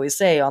 as I always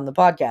say on the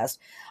podcast.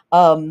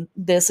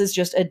 This is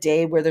just a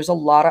day where there's a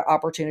lot of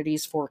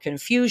opportunities for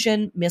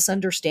confusion,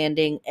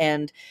 misunderstanding,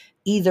 and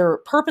either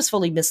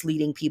purposefully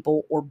misleading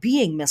people or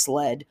being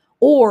misled,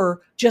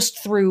 or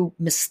just through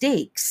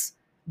mistakes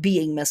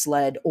being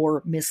misled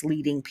or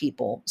misleading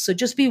people. So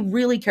just be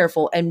really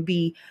careful and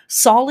be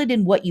solid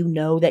in what you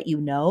know that you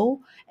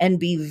know, and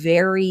be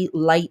very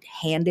light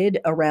handed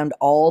around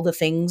all the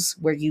things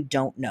where you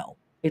don't know.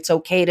 It's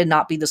okay to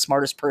not be the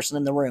smartest person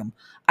in the room.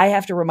 I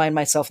have to remind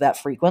myself that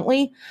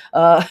frequently,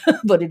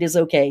 but it is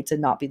okay to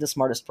not be the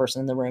smartest person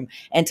in the room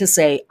and to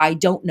say, I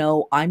don't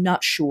know, I'm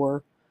not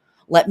sure.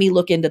 Let me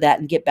look into that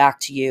and get back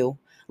to you.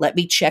 Let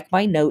me check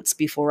my notes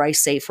before I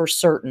say for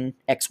certain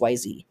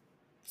XYZ.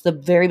 It's the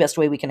very best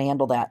way we can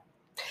handle that.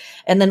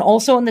 And then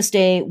also on this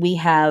day, we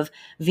have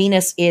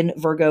Venus in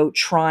Virgo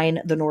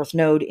trine the North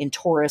Node in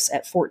Taurus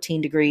at 14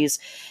 degrees.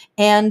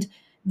 And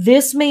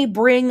this may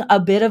bring a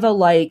bit of a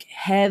I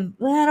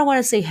don't want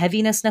to say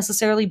heaviness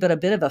necessarily, but a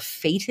bit of a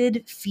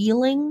fated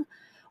feeling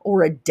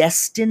or a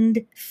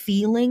destined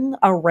feeling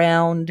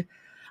around,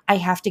 I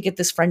have to get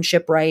this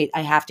friendship right.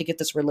 I have to get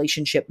this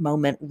relationship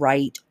moment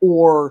right,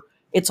 or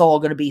it's all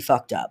going to be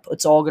fucked up.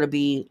 It's all going to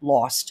be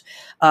lost.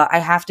 I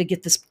have to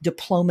get this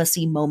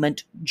diplomacy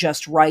moment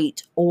just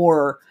right,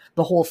 or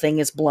the whole thing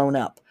is blown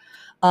up.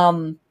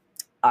 The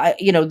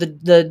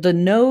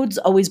nodes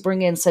always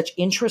bring in such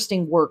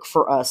interesting work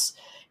for us,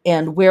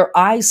 and where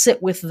I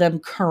sit with them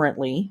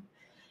currently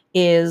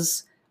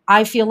is,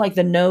 I feel like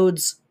the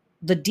nodes,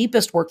 the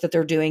deepest work that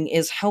they're doing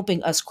is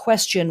helping us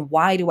question,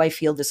 why do I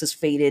feel this is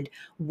fated?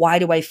 Why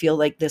do I feel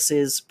like this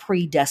is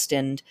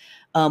predestined?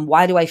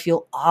 Why do I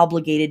feel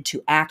obligated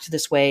to act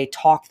this way,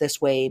 talk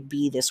this way,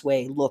 be this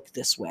way, look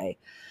this way?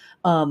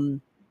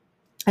 Um,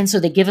 and so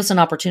they give us an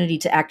opportunity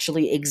to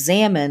actually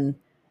examine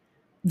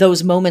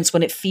those moments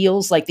when it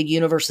feels like the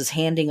universe is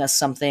handing us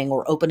something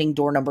or opening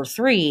door number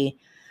 3.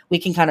 We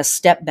can kind of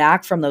step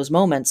back from those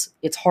moments.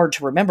 It's hard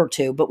to remember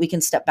to, but we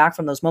can step back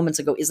from those moments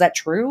and go, is that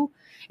true?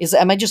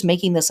 Am I just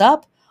making this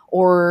up?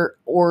 Or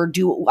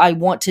do I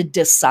want to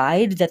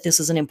decide that this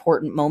is an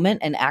important moment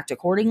and act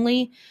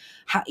accordingly?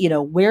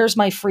 Where's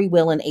my free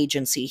will and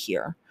agency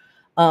here?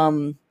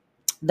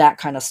 That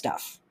kind of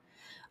stuff.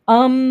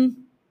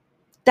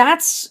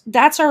 That's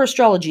our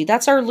astrology.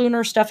 That's our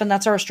lunar stuff, and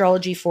that's our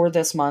astrology for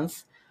this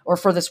month, or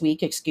for this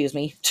week, excuse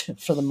me,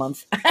 for the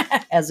month,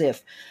 as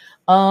if.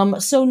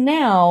 So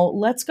now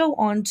let's go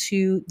on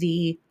to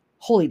the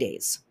holy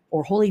days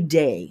or holy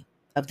day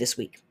of this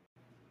week.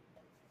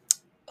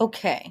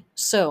 Okay,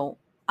 so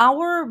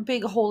our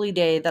big holy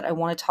day that I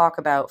want to talk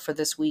about for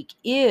this week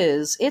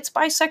it's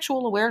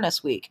Bisexual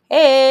Awareness Week.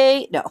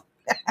 Hey, no.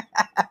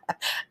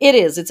 It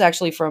is. It's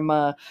actually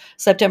from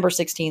September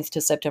 16th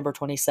to September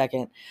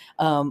 22nd.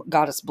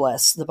 Goddess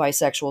bless the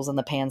bisexuals and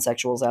the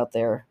pansexuals out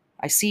there.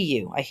 I see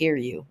you. I hear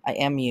you. I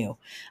am you.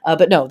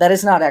 But no, that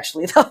is not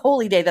actually the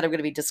holy day that I'm going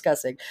to be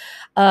discussing.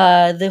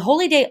 The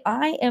holy day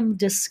I am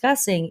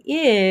discussing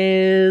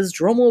is,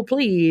 drumroll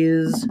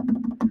please,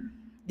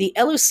 the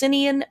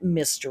Eleusinian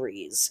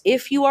Mysteries.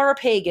 If you are a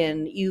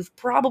pagan, you've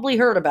probably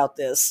heard about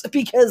this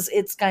because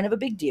it's kind of a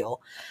big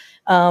deal.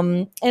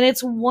 And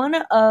it's one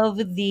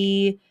of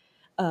the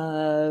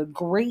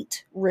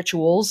great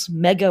rituals,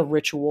 mega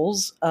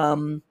rituals,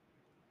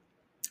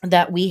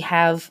 that we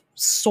have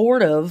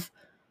sort of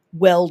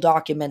well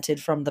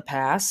documented from the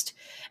past.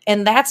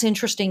 And that's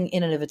interesting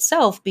in and of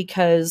itself,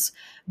 because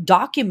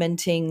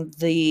documenting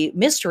the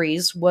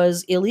mysteries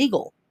was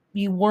illegal.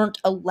 You weren't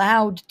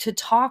allowed to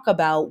talk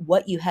about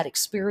what you had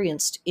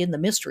experienced in the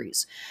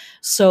mysteries.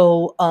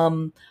 So,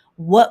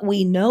 what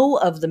we know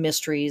of the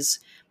mysteries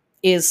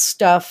is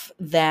stuff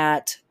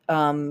that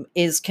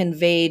is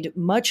conveyed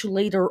much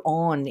later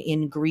on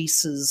in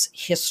Greece's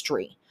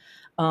history.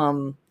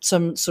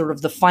 Some sort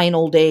of the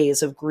final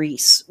days of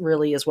Greece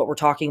really is what we're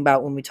talking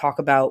about when we talk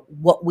about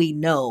what we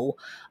know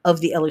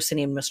of the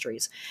Eleusinian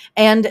Mysteries.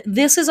 And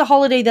this is a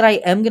holiday that I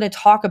am going to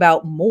talk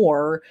about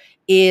more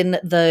in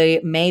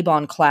the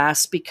Mabon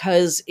class,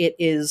 because it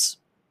is,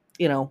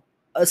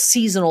 a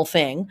seasonal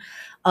thing.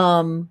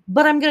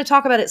 But I'm going to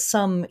talk about it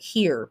some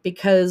here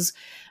because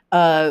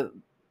uh,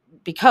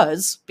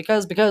 because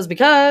of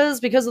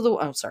the,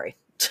 oh, sorry.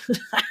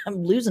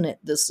 I'm losing it.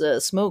 This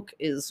smoke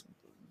is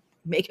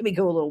making me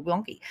go a little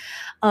wonky.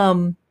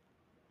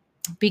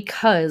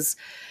 Because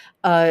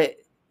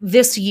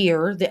this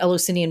year, the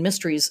Eleusinian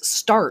Mysteries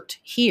start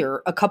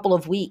here a couple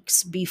of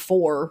weeks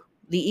before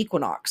the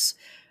equinox.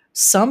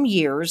 Some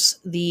years,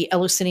 the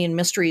Eleusinian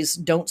Mysteries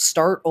don't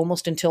start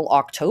almost until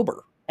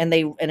October.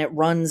 and it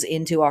runs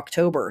into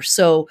October.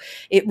 So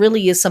it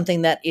really is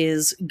something that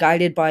is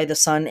guided by the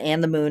sun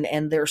and the moon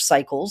and their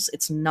cycles.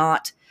 It's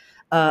not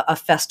a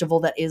festival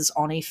that is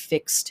on a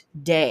fixed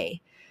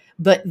day.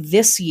 But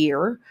this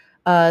year,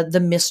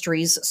 the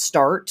mysteries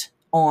start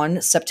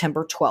on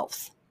September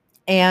 12th.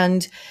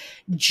 And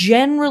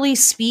generally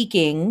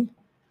speaking,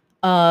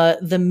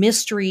 the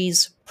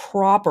mysteries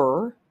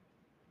proper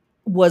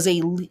was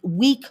a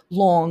week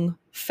long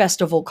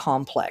festival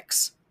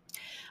complex.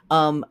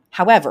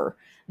 However,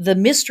 the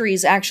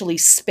mysteries actually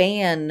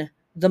span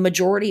the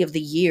majority of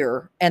the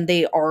year, and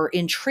they are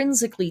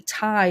intrinsically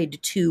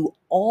tied to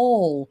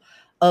all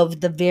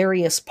of the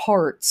various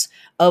parts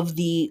of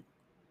the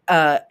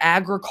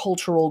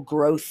agricultural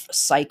growth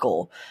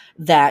cycle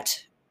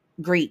that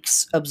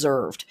Greeks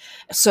observed.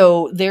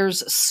 So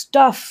there's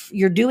stuff,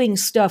 you're doing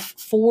stuff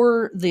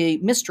for the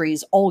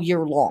mysteries all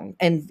year long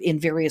and in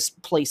various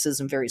places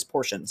and various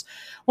portions.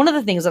 One of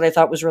the things that I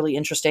thought was really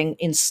interesting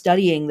in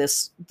studying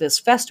this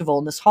festival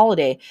and this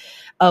holiday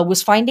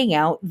was finding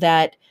out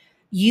that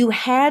you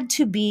had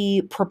to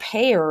be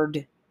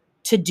prepared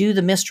to do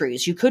the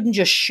mysteries. You couldn't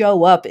just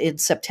show up in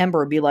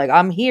September and be like,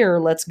 I'm here,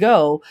 let's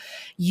go.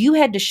 You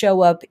had to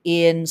show up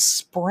in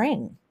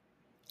spring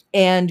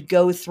and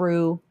go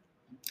through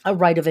a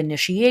rite of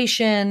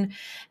initiation,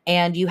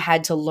 and you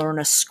had to learn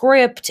a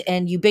script,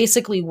 and you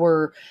basically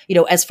were,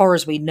 as far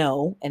as we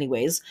know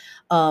anyways,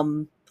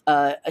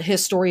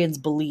 historians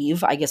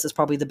believe, I guess is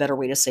probably the better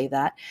way to say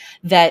that,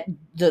 that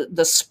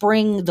the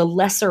spring, the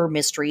lesser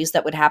mysteries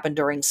that would happen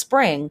during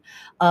spring,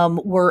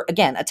 were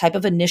again a type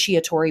of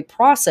initiatory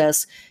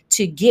process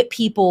to get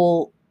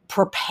people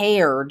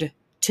prepared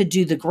to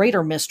do the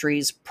greater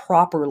mysteries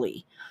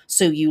properly.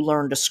 So you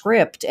learned a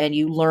script, and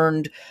you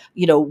learned,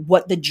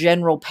 what the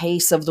general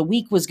pace of the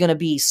week was going to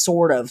be,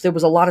 sort of. There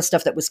was a lot of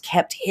stuff that was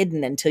kept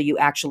hidden until you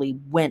actually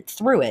went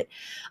through it.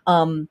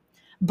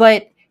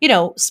 But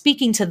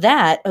speaking to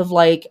that, of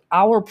like,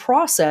 our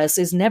process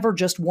is never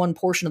just one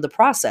portion of the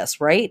process,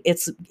 right?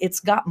 It's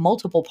got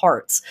multiple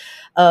parts.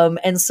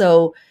 And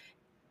so,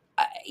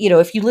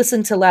 if you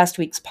listen to last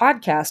week's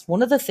podcast,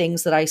 one of the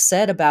things that I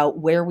said about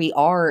where we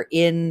are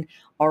in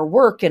our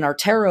work and our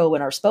tarot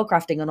and our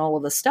spellcrafting and all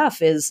of the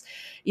stuff is,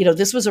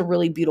 this was a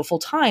really beautiful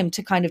time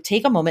to kind of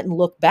take a moment and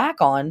look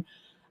back on,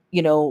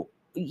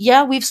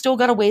 yeah, we've still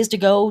got a ways to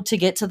go to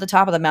get to the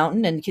top of the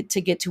mountain and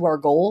to get to our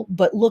goal,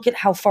 but look at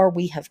how far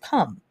we have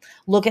come.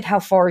 Look at how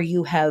far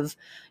you've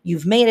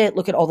made it.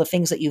 Look at all the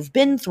things that you've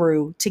been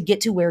through to get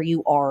to where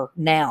you are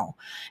now.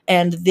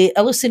 And the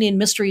Eleusinian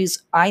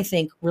Mysteries, I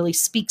think, really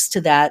speaks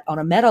to that on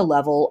a meta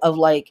level of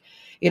like,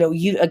 you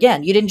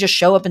didn't just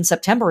show up in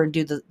September and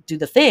do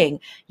the thing.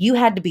 You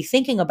had to be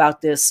thinking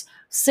about this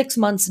 6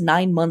 months,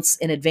 9 months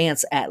in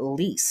advance at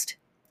least.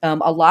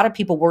 A lot of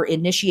people were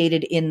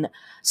initiated in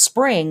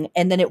spring,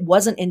 and then it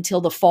wasn't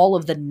until the fall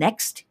of the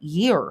next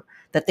year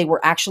that they were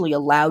actually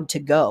allowed to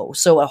go.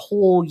 So a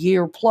whole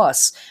year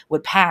plus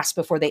would pass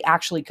before they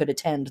actually could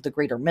attend the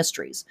greater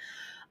mysteries.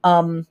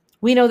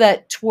 We know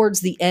that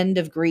towards the end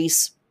of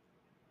Greece,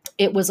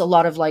 it was a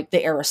lot of like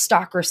the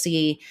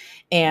aristocracy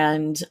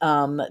and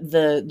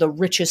the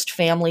richest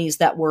families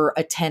that were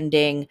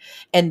attending,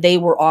 and they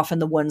were often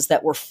the ones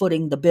that were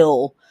footing the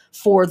bill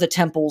for the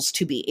temples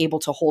to be able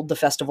to hold the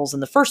festivals in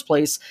the first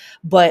place.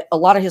 But a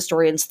lot of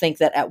historians think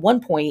that at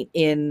one point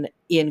in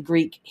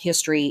Greek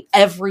history,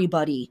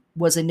 everybody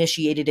was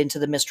initiated into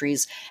the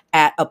mysteries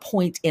at a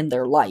point in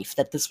their life,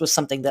 that this was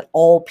something that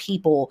all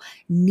people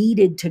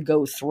needed to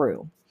go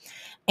through.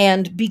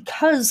 And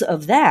because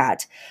of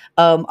that,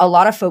 a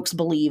lot of folks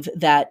believe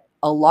that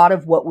a lot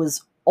of what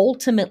was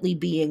ultimately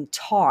being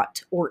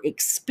taught or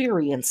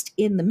experienced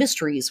in the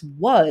mysteries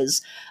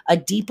was a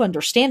deep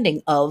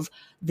understanding of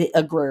the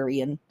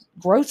agrarian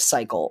growth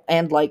cycle,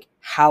 and like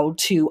how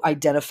to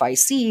identify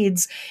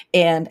seeds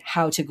and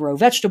how to grow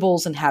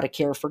vegetables and how to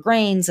care for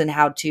grains and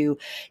how to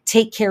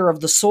take care of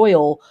the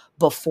soil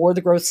before the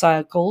growth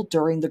cycle,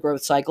 during the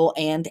growth cycle,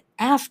 and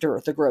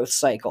after the growth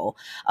cycle,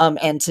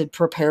 and to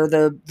prepare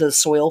the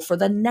soil for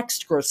the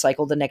next growth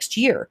cycle the next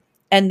year.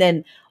 And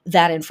then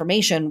that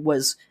information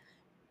was,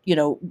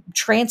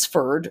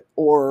 transferred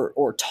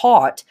or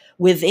taught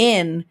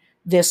within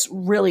this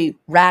really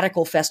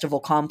radical festival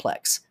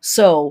complex.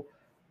 So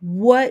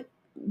what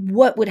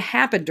would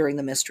happen during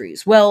the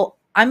mysteries? Well,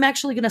 I'm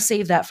actually going to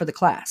save that for the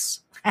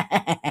class.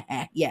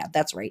 Yeah,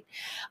 that's right.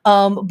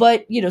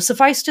 But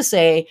suffice to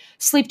say,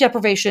 sleep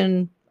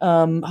deprivation,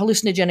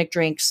 hallucinogenic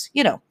drinks,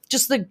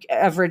 just the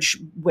average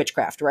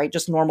witchcraft, right?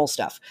 Just normal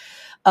stuff.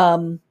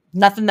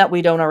 Nothing that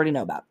we don't already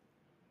know about.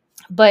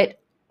 But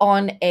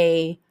on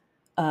a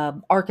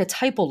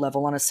archetypal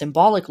level, on a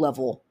symbolic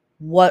level,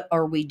 what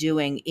are we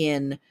doing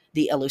in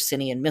the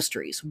Eleusinian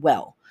Mysteries?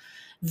 Well,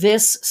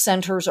 this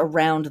centers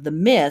around the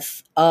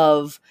myth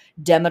of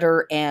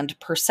Demeter and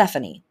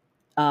Persephone.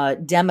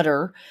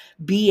 Demeter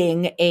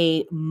being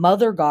a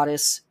mother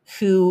goddess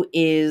who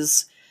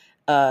is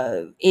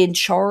in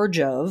charge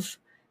of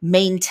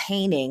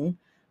maintaining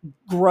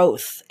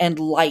growth and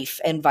life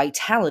and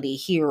vitality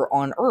here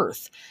on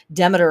Earth.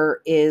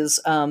 Demeter is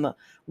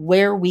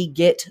where we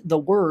get the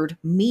word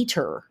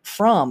meter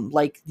from,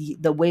 like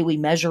the way we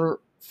measure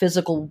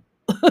physical,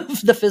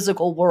 the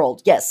physical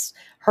world. Yes,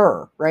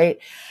 her, right?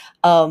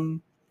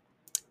 Um,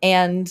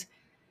 and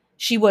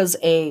she was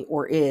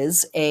or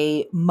is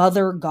a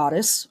mother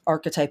goddess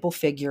archetypal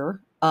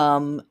figure.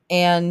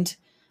 And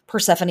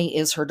Persephone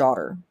is her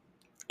daughter.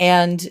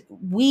 And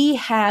we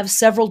have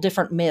several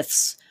different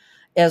myths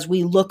as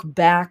we look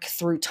back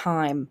through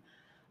time,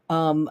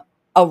 um,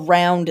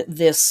 around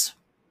this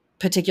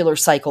particular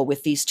cycle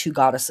with these two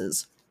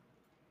goddesses.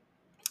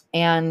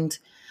 And,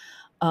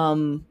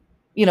 um,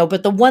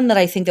 but the one that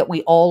I think that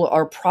we all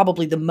are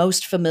probably the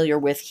most familiar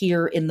with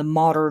here in the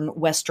modern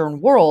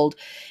Western world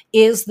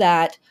is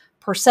that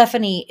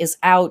Persephone is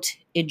out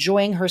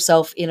enjoying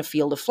herself in a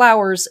field of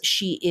flowers.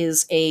 She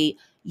is a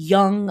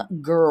young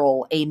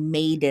girl, a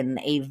maiden,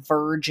 a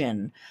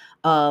virgin,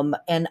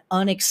 an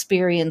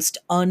unexperienced,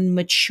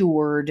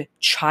 unmatured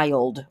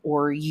child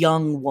or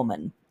young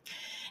woman.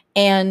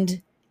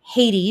 And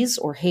Hades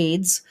or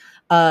Hades,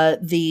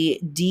 the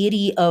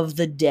deity of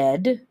the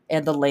dead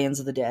and the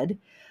lands of the dead,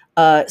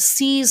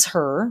 sees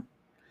her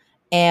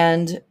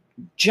and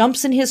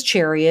jumps in his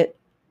chariot,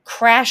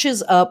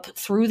 crashes up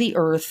through the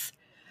earth,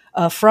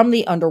 from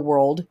the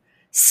underworld,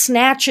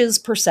 snatches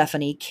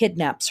Persephone,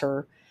 kidnaps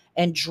her,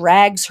 and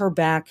drags her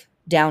back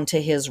down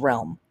to his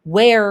realm,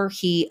 where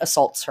he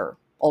assaults her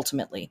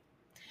ultimately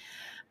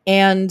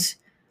and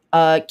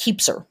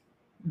keeps her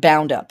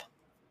bound up.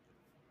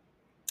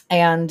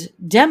 And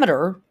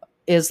Demeter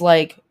is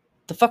like,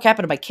 the fuck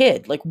happened to my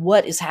kid? Like,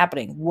 what is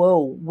happening?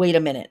 Whoa, wait a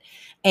minute.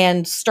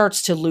 And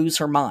starts to lose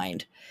her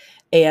mind.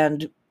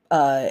 And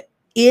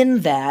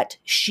in that,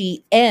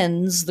 she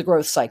ends the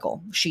growth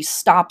cycle. She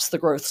stops the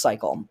growth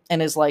cycle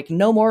and is like,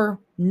 no more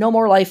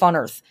life on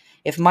Earth.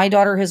 If my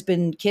daughter has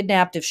been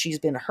kidnapped, if she's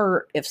been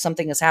hurt, if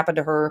something has happened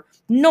to her,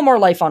 no more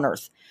life on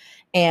Earth.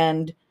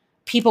 And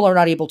people are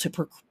not able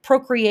to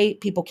procreate.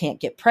 People can't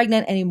get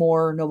pregnant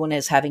anymore. No one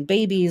is having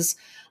babies.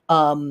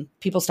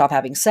 People stop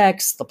having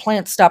sex. The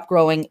plants stop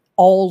growing.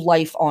 All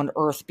life on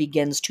Earth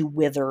begins to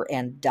wither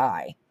and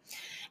die.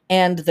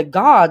 And the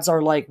gods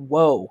are like,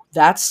 whoa,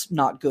 that's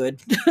not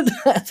good.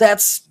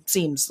 That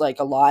seems like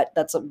a lot.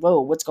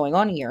 Whoa, what's going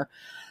on here?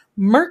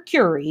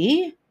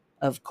 Mercury,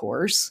 of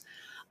course,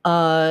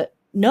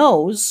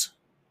 knows,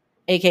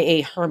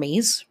 aka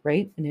Hermes,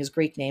 right, in his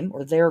Greek name,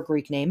 or their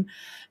Greek name,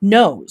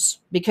 knows,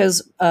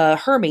 because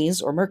Hermes,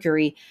 or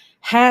Mercury,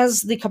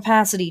 has the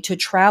capacity to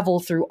travel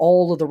through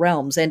all of the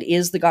realms and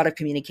is the god of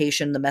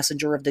communication, the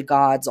messenger of the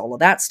gods, all of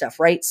that stuff,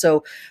 right?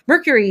 So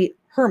Mercury,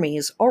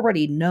 Hermes,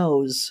 already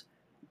knows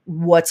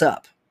what's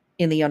up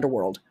in the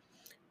underworld.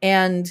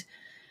 And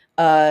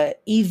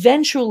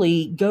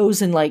eventually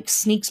goes and like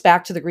sneaks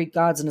back to the Greek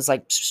gods and is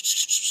like,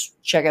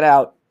 check it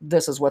out.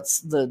 This is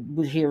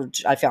here,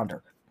 I found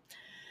her.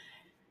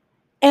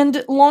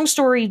 And long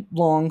story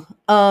long,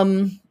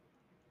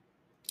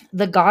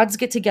 the gods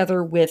get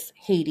together with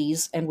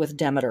Hades and with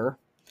Demeter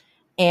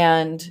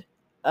and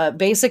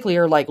basically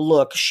are like,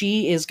 look,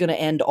 she is going to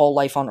end all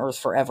life on Earth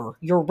forever.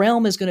 Your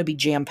realm is going to be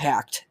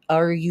jam-packed.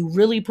 Are you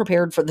really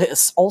prepared for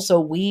this? Also,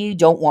 we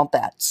don't want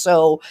that.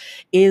 So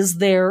is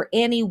there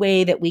any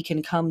way that we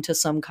can come to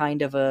some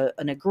kind of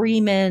an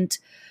agreement,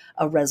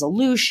 a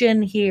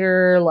resolution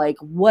here? Like,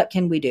 what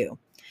can we do?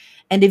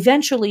 And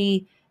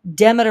eventually,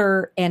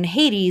 Demeter and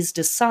Hades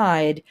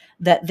decide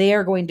that they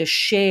are going to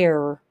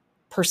share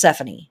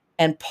Persephone.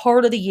 And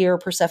part of the year,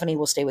 Persephone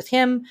will stay with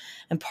him,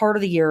 and part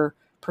of the year,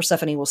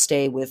 Persephone will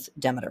stay with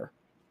Demeter.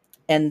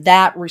 And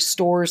that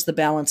restores the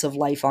balance of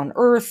life on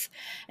Earth.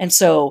 And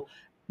so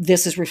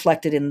this is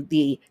reflected in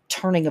the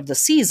turning of the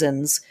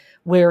seasons,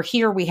 where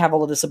here we have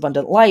all of this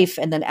abundant life.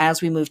 And then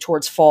as we move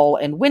towards fall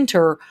and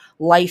winter,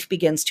 life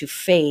begins to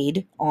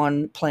fade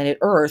on planet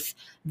Earth.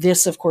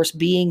 This, of course,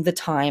 being the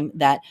time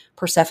that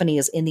Persephone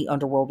is in the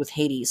underworld with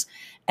Hades.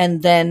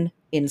 And then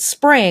in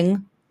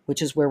spring,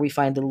 which is where we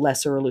find the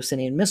lesser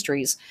Eleusinian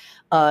mysteries,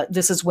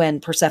 this is when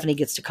Persephone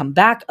gets to come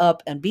back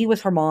up and be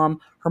with her mom.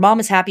 Her mom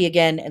is happy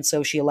again, and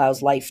so she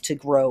allows life to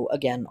grow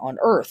again on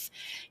Earth.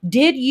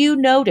 Did you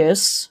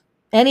notice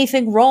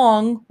anything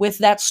wrong with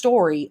that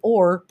story?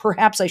 Or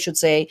perhaps I should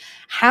say,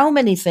 how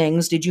many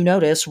things did you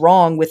notice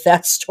wrong with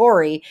that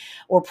story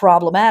or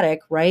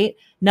problematic, right?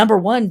 Number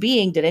one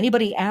being, did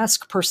anybody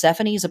ask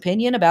Persephone's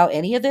opinion about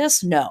any of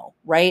this? No,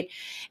 right?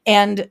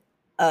 And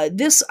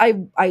this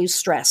I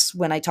stress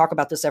when I talk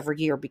about this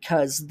every year,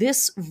 because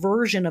this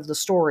version of the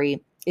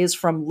story is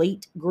from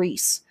late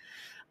Greece.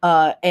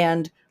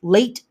 And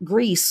late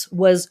Greece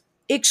was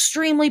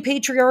extremely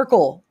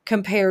patriarchal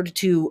compared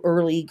to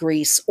early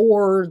Greece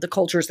or the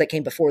cultures that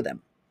came before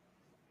them.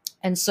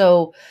 And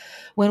so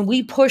when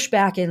we push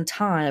back in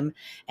time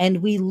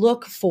and we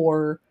look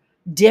for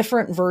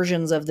different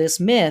versions of this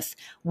myth,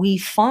 we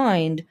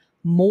find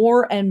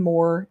more and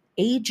more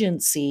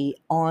agency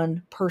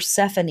on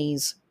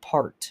Persephone's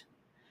part.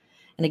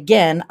 And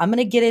again, I'm going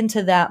to get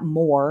into that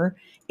more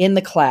in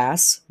the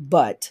class,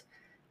 but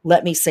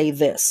let me say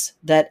this,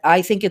 that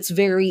I think it's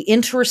very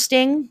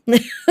interesting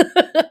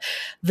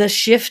the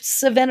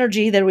shifts of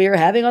energy that we are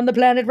having on the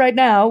planet right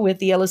now with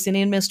the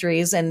Eleusinian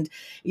mysteries and,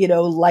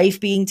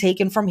 life being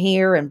taken from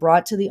here and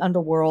brought to the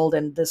underworld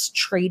and this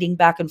trading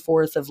back and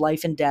forth of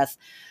life and death.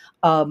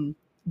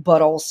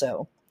 But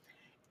also,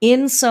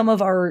 in some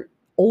of our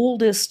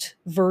oldest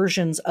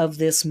versions of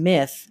this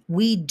myth,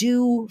 we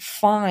do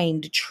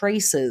find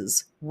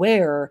traces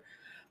where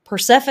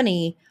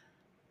Persephone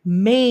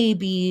may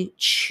be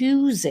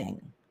choosing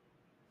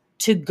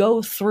to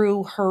go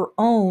through her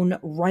own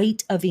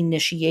rite of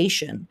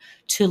initiation,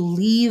 to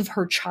leave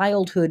her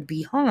childhood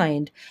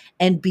behind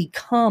and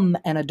become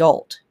an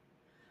adult.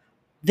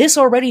 This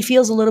already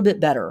feels a little bit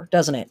better,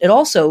 doesn't it? It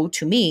also,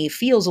 to me,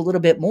 feels a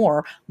little bit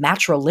more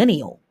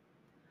matrilineal.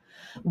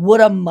 Would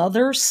a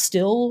mother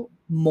still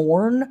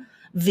mourn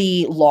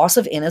the loss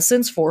of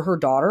innocence for her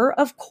daughter?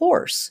 Of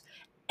course.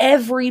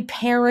 Every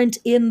parent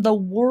in the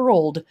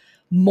world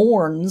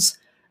mourns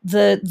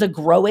the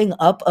growing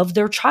up of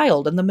their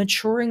child and the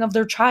maturing of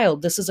their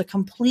child. This is a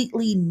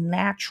completely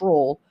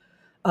natural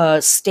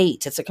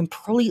state. It's a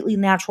completely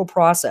natural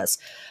process.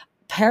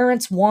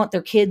 Parents want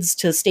their kids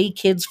to stay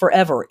kids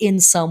forever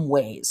in some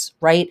ways,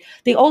 right?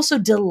 They also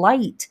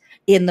delight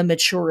in the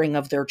maturing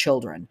of their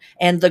children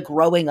and the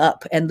growing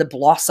up and the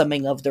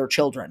blossoming of their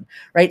children,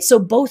 right? So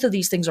both of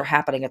these things are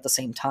happening at the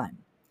same time.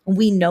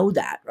 We know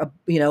that,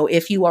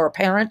 if you are a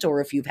parent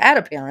or if you've had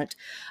a parent,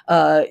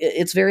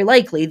 it's very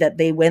likely that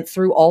they went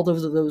through all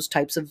of those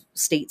types of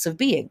states of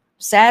being.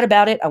 Sad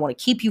about it. I want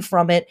to keep you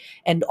from it.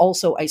 And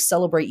also, I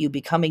celebrate you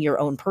becoming your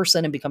own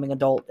person and becoming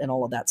adult and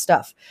all of that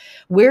stuff.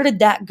 Where did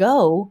that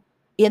go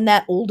in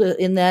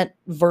that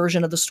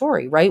version of the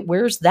story, right?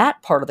 Where's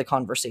that part of the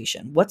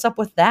conversation? What's up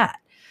with that?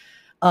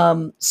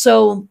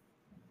 So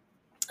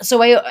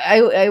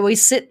I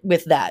always sit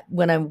with that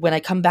when I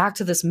come back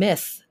to this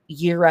myth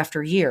year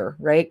after year,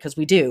 right? Because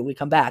we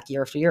come back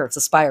year after year. It's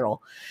a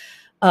spiral.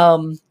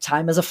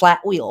 Time is a flat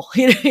wheel.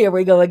 Here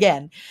we go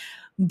again.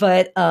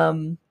 But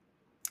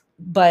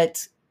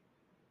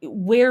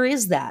where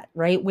is that,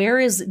 right? Where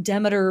is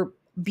Demeter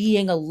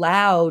being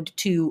allowed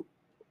to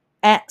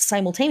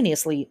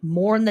simultaneously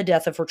mourn the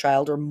death of her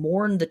child or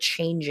mourn the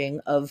changing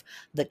of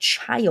the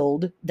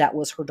child that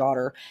was her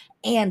daughter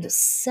and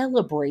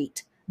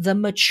celebrate the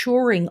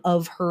maturing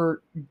of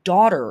her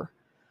daughter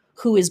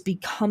who is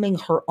becoming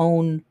her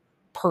own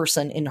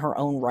person in her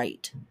own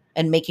right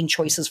and making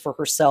choices for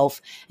herself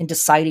and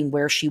deciding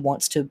where she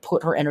wants to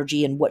put her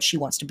energy and what she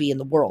wants to be in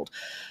the world?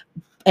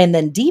 And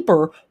then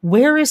deeper,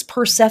 where is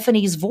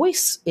Persephone's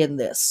voice in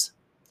this?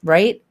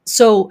 Right?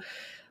 So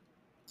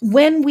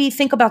when we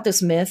think about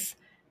this myth,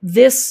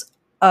 this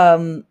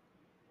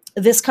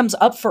this comes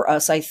up for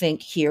us, I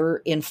think,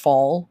 here in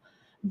fall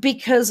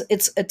because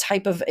it's a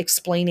type of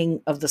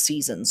explaining of the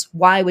seasons.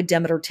 Why would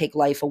Demeter take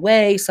life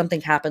away? Something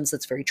happens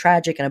that's very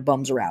tragic and it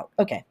bums her out.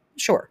 Okay,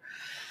 sure.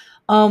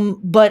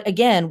 But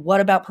again,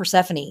 what about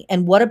Persephone?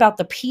 And what about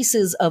the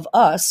pieces of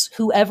us,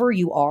 whoever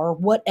you are,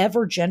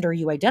 whatever gender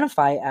you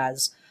identify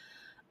as?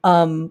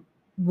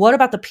 What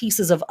about the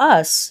pieces of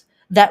us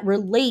that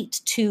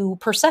relate to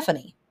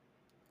Persephone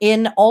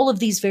in all of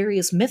these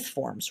various myth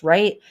forms,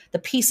 right? The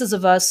pieces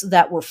of us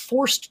that were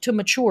forced to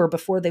mature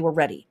before they were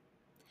ready.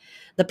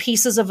 The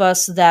pieces of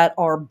us that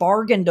are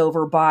bargained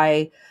over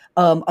by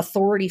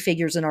authority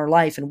figures in our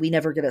life and we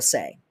never get a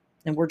say.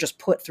 And we're just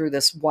put through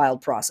this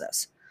wild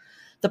process.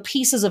 The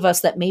pieces of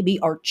us that maybe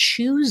are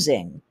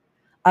choosing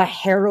a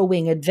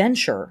harrowing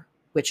adventure,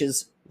 which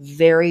is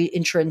very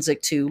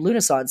intrinsic to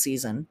Lunisod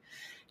season,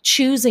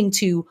 choosing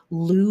to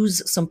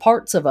lose some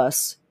parts of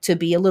us to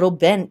be a little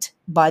bent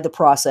by the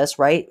process,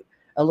 right?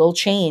 A little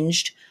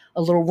changed,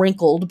 a little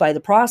wrinkled by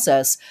the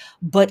process,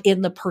 but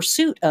in the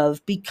pursuit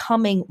of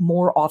becoming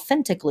more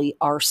authentically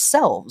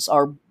ourselves,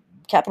 our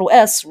capital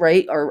S,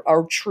 right?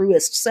 Our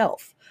truest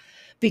self.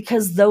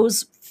 Because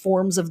those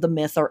forms of the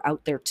myth are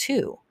out there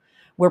too,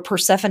 where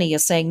Persephone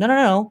is saying, no, no,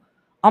 no,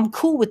 I'm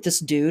cool with this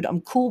dude.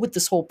 I'm cool with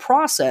this whole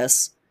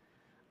process.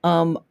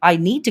 I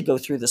need to go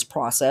through this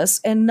process,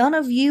 and none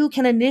of you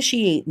can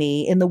initiate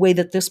me in the way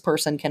that this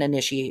person can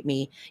initiate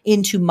me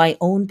into my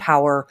own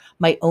power,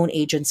 my own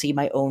agency,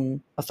 my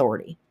own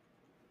authority.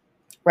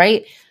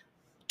 Right?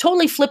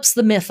 Totally flips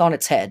the myth on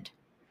its head.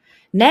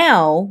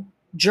 Now,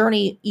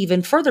 journey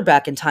even further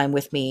back in time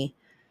with me,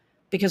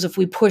 because if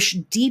we push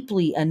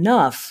deeply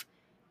enough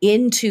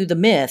into the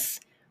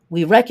myth,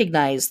 we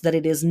recognize that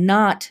it is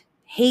not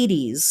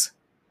Hades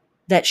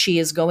that she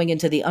is going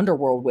into the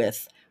underworld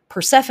with.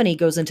 Persephone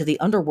goes into the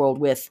underworld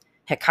with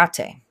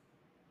Hecate.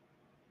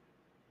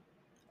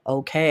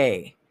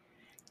 Okay.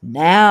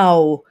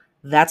 Now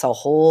that's a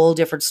whole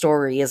different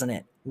story, isn't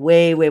it?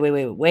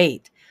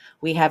 Wait.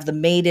 We have the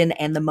maiden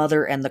and the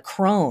mother and the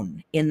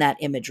crone in that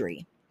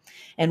imagery.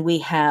 And we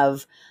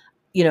have,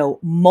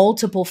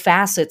 multiple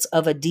facets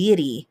of a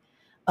deity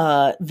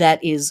that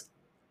is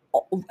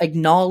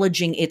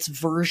acknowledging its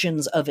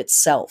versions of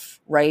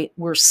itself, right?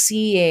 We're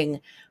seeing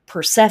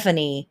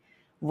Persephone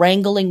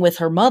wrangling with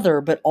her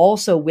mother, but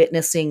also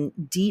witnessing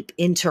deep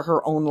into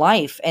her own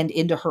life and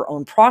into her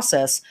own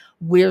process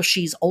where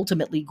she's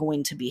ultimately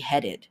going to be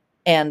headed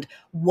and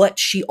what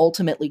she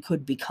ultimately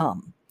could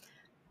become.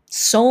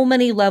 So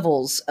many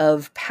levels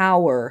of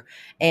power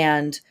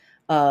and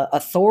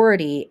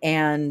authority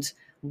and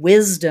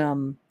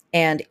wisdom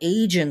and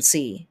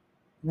agency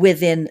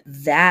within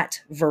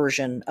that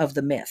version of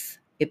the myth.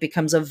 It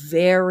becomes a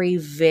very,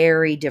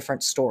 very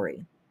different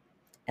story.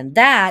 And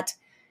that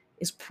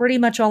is pretty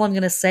much all I'm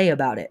going to say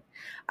about it.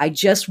 I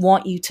just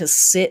want you to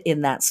sit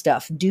in that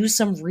stuff. Do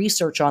some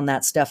research on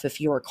that stuff if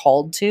you are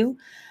called to.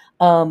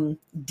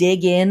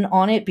 Dig in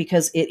on it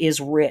because it is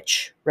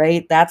rich,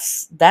 right?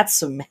 That's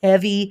some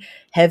heavy,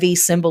 heavy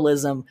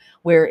symbolism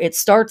where it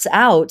starts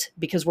out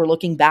because we're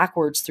looking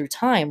backwards through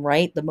time,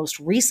 right? The most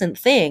recent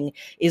thing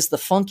is the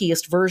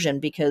funkiest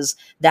version because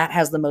that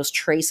has the most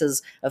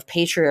traces of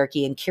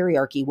patriarchy and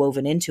kyriarchy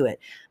woven into it.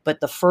 But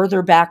the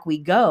further back we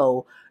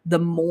go, the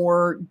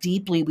more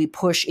deeply we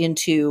push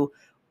into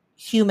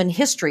human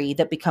history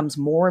that becomes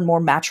more and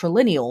more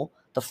matrilineal,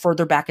 the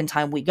further back in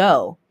time we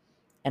go.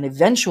 And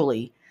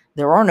eventually,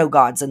 there are no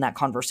gods in that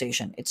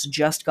conversation. It's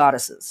just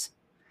goddesses.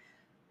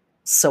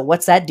 So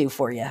what's that do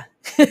for you?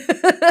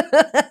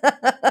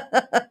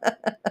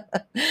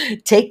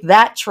 Take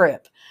that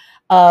trip.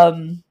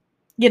 And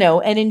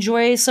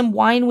enjoy some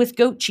wine with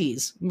goat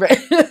cheese, right?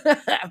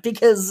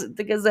 because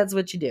that's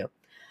what you do.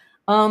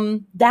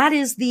 That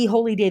is the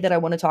holy day that I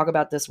want to talk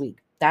about this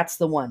week. That's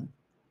the one.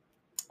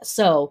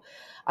 So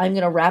I'm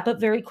going to wrap up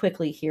very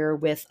quickly here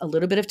with a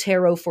little bit of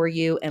tarot for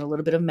you and a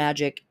little bit of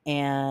magic.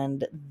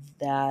 And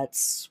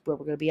that's where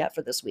we're going to be at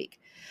for this week.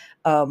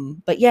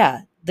 But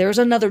yeah, there's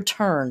another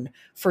turn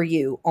for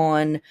you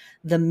on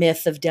the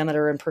myth of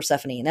Demeter and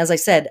Persephone. And as I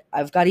said,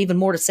 I've got even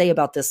more to say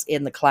about this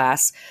in the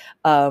class.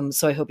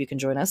 So I hope you can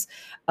join us.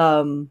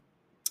 Okay,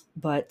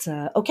 let's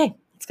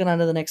get on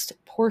to the next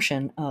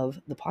portion of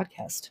the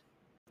podcast.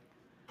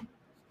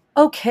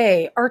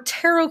 Okay, our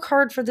tarot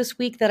card for this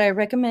week that I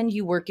recommend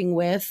you working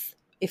with,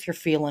 if you're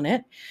feeling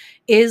it,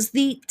 is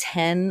the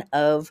 10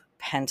 of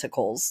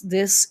Pentacles.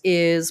 This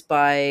is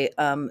by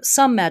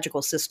some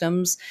magical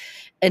systems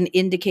an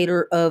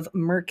indicator of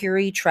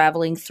Mercury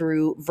traveling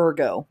through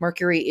Virgo.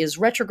 Mercury is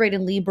retrograde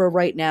in Libra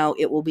right now.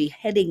 It will be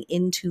heading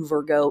into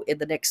Virgo in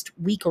the next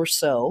week or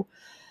so.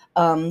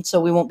 So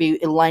we won't be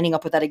lining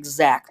up with that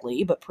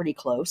exactly, but pretty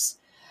close.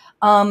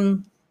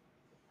 And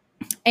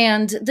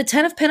the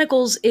 10 of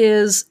Pentacles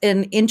is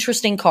an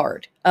interesting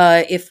card.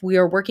 If we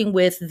are working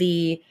with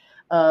the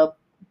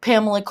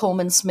Pamela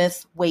Coleman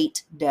Smith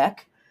Waite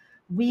deck,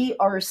 we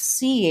are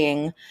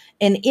seeing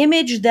an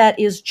image that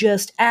is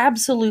just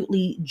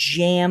absolutely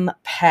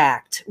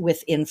jam-packed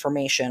with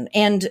information.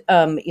 And,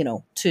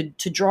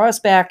 to draw us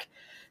back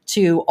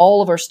to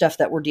all of our stuff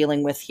that we're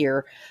dealing with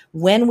here,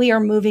 when we are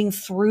moving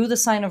through the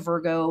sign of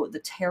Virgo, the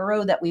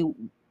tarot that we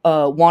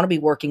want to be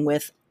working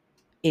with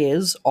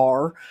is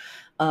our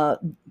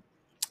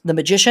the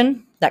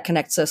Magician, that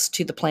connects us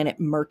to the planet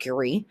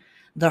Mercury,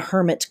 the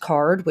Hermit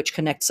card, which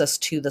connects us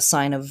to the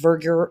sign of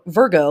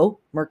Virgo,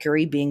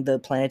 Mercury being the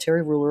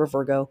planetary ruler of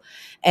Virgo,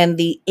 and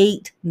the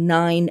 8,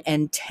 9,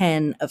 and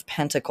 10 of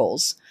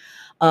Pentacles.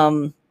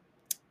 And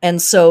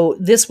so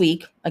this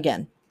week,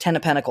 again, 10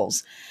 of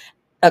Pentacles,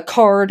 a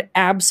card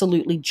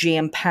absolutely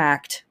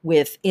jam-packed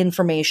with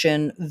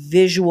information,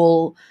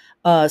 visual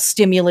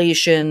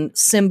stimulation,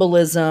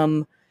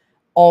 symbolism,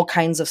 all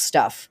kinds of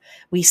stuff.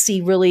 We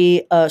see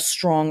really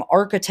strong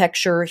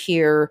architecture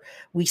here.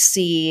 We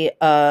see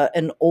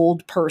an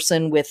old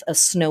person with a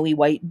snowy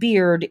white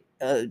beard,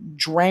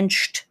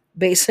 drenched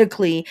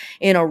basically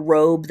in a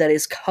robe that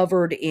is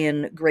covered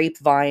in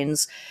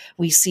grapevines.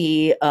 We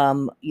see,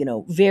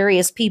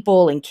 various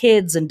people and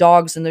kids and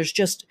dogs, and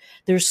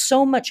there's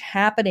so much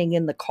happening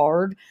in the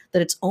card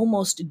that it's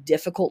almost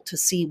difficult to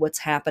see what's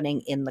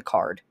happening in the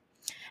card.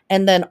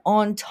 And then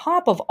on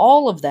top of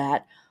all of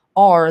that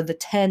are the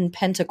 10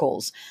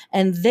 pentacles,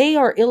 and they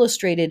are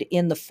illustrated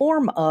in the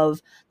form of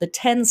the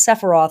 10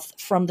 Sephiroth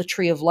from the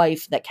Tree of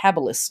Life that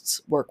Kabbalists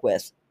work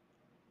with.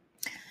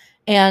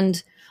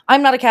 And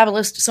I'm not a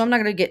Kabbalist, so I'm not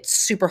going to get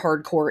super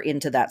hardcore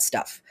into that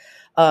stuff.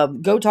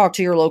 Go talk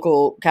to your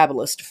local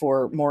Kabbalist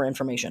for more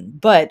information.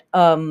 But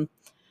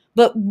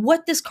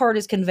what this card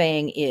is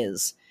conveying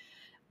is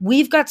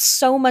we've got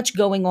so much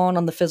going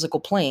on the physical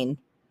plane.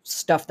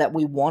 Stuff that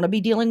we want to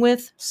be dealing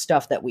with,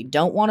 stuff that we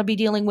don't want to be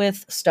dealing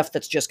with, stuff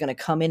that's just going to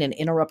come in and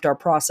interrupt our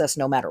process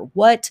no matter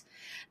what,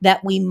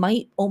 that we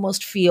might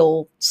almost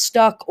feel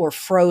stuck or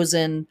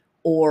frozen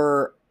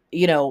or,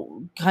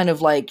 kind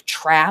of like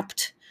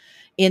trapped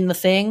in the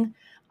thing,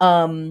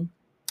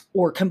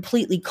 or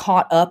completely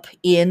caught up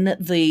in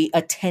the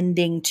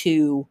attending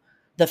to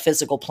the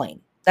physical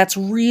plane. That's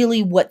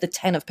really what the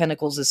 10 of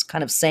Pentacles is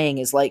kind of saying,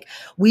 is like,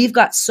 we've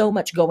got so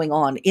much going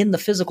on in the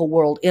physical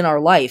world in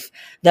our life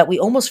that we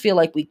almost feel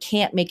like we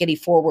can't make any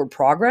forward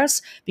progress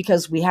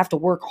because we have to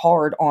work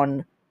hard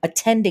on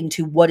attending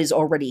to what is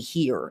already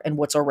here and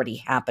what's already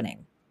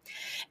happening.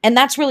 And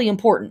that's really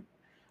important.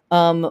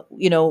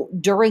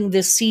 During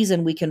this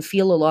season, we can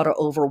feel a lot of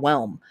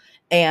overwhelm.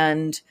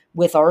 And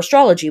with our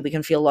astrology, we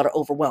can feel a lot of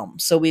overwhelm.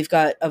 So we've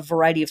got a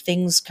variety of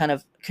things kind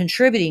of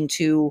contributing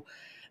to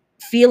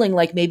feeling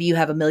like maybe you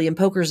have a million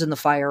pokers in the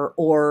fire,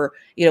 or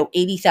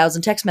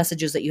 80,000 text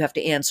messages that you have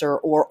to answer,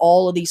 or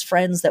all of these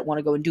friends that want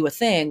to go and do a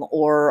thing,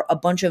 or a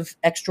bunch of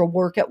extra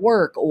work at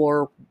work,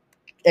 or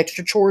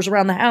extra chores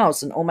around the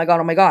house, and oh my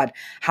god,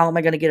 how am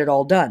I going to get it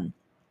all done?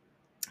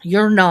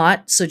 You're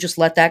not, so just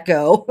let that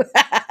go.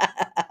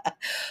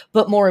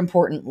 But more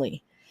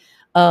importantly,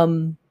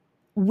 um,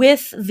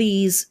 with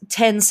these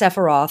 10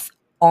 Sephiroth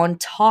on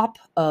top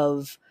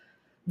of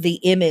the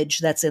image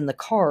that's in the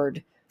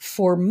card,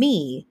 for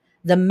me,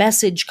 the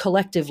message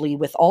collectively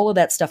with all of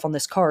that stuff on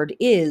this card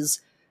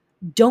is,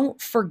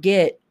 don't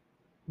forget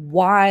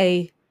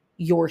why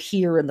you're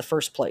here in the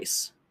first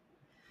place.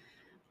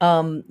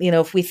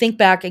 If we think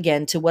back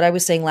again to what I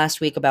was saying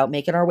last week about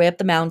making our way up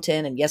the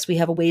mountain, and yes, we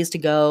have a ways to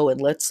go, and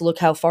let's look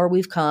how far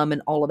we've come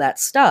and all of that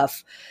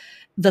stuff.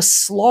 The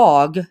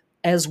slog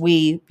as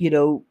we,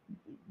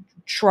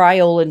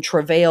 trial and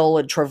travail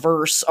and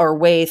traverse our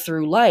way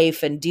through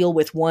life and deal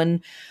with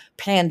one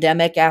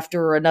pandemic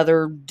after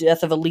another,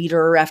 death of a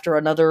leader after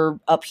another,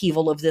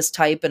 upheaval of this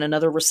type and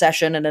another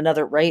recession and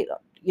another, right?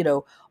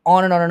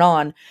 On and on and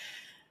on.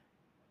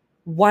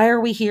 Why are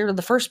we here in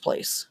the first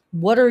place?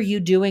 What are you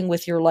doing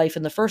with your life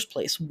in the first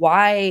place?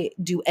 Why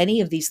do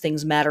any of these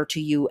things matter to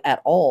you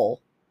at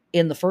all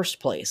in the first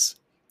place?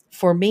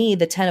 For me,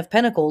 the 10 of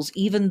Pentacles,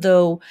 even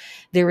though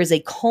there is a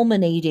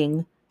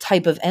culminating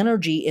type of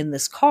energy in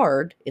this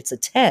card, it's a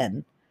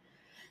 10,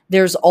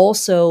 there's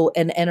also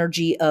an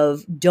energy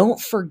of, don't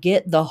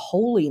forget the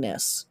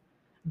holiness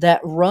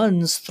that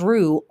runs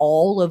through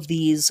all of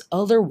these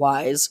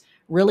otherwise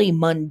really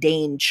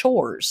mundane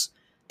chores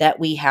that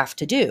we have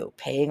to do.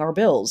 Paying our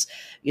bills,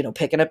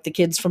 picking up the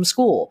kids from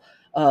school,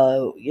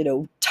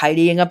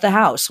 tidying up the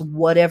house,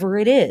 whatever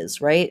it is,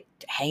 right?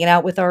 Hanging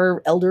out with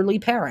our elderly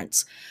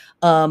parents,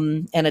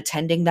 and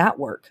attending that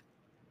work.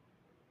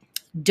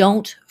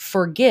 Don't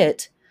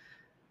forget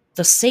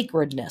the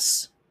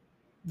sacredness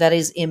that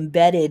is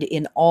embedded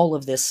in all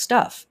of this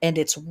stuff. And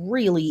it's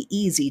really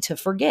easy to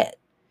forget.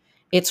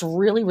 It's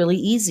really, really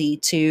easy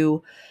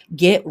to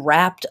get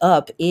wrapped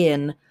up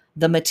in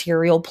the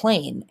material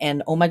plane,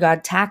 and oh my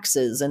god,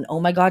 taxes, and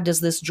oh my god,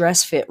 does this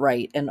dress fit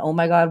right, and oh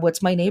my god,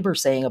 what's my neighbor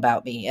saying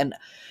about me? And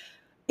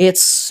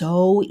it's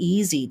so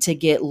easy to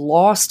get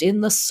lost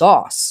in the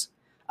sauce,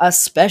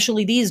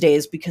 especially these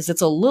days, because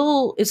it's a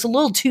little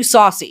too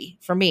saucy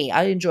for me.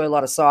 I enjoy a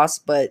lot of sauce,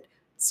 but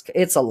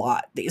it's a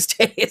lot these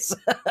days.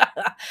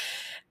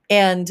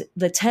 And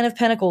the 10 of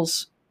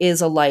Pentacles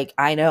is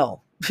I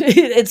know.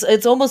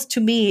 It's almost, to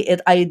me,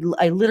 I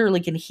literally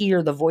can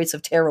hear the voice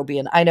of tarot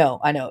being, I know,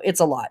 it's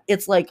a lot.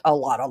 It's like a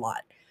lot.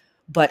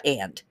 But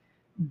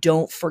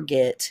don't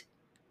forget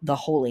the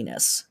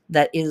holiness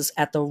that is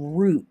at the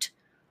root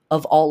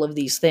of all of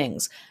these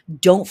things.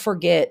 Don't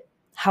forget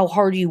how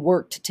hard you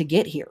worked to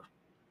get here,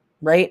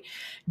 right?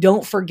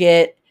 Don't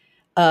forget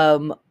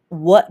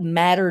what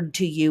mattered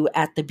to you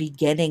at the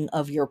beginning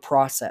of your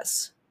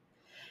process.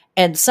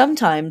 And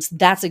sometimes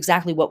that's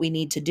exactly what we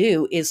need to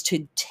do, is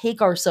to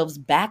take ourselves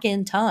back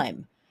in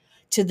time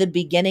to the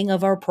beginning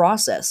of our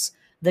process,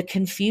 the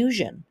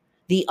confusion,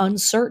 the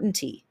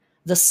uncertainty,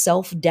 the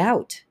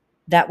self-doubt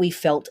that we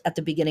felt at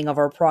the beginning of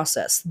our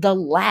process, the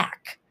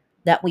lack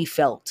that we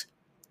felt,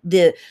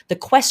 the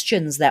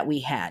questions that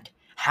we had.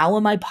 How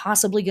am I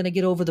possibly going to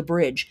get over the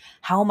bridge?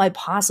 How am I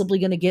possibly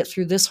going to get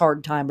through this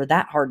hard time or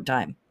that hard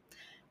time?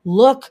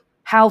 Look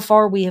how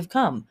far we have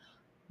come.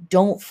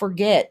 Don't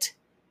forget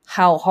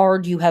how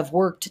hard you have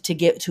worked to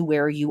get to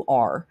where you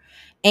are.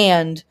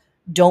 And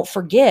don't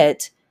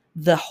forget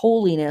the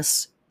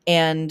holiness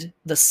and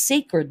the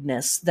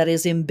sacredness that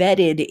is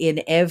embedded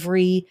in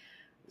every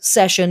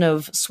session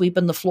of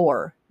sweeping the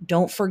floor.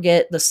 Don't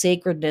forget the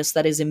sacredness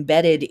that is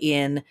embedded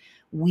in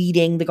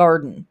weeding the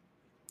garden.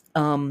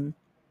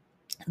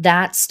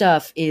 That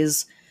stuff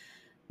is,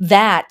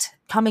 that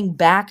coming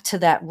back to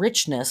that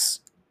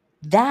richness,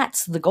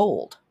 that's the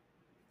gold.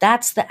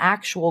 That's the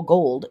actual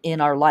gold in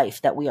our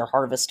life that we are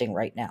harvesting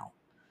right now,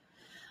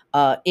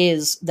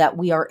 is that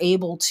we are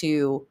able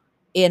to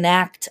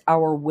enact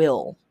our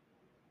will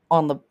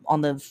on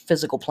the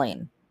physical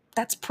plane.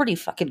 That's pretty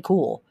fucking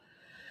cool.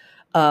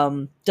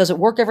 Does it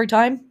work every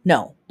time?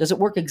 No. Does it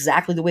work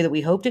exactly the way that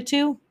we hoped it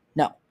to?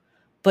 No.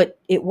 But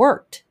it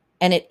worked,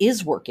 and it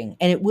is working,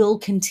 and it will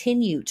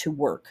continue to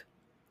work.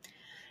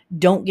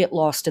 Don't get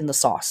lost in the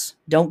sauce.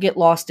 Don't get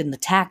lost in the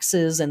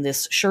taxes and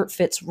this shirt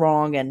fits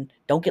wrong, and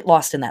don't get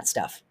lost in that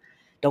stuff.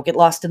 Don't get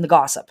lost in the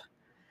gossip.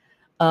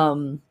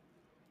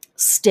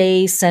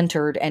 Stay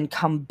centered and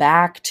come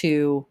back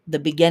to the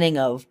beginning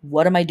of,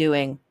 what am I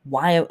doing?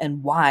 Why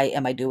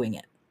am I doing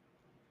it?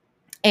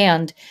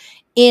 And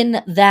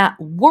in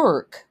that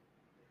work,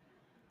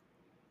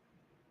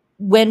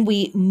 when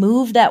we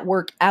move that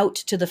work out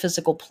to the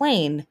physical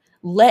plane,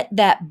 let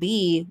that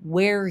be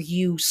where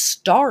you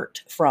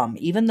start from.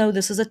 Even though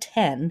this is a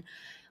 10,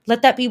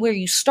 let that be where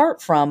you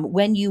start from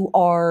when you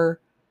are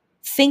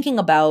thinking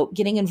about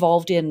getting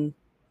involved in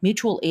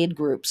mutual aid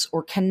groups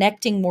or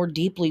connecting more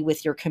deeply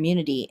with your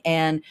community.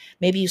 And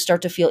maybe you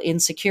start to feel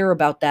insecure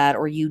about that,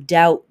 or you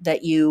doubt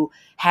that you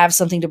have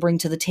something to bring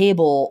to the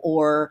table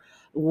or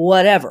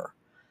whatever.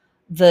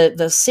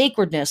 The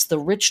sacredness, the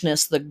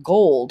richness, the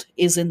gold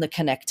is in the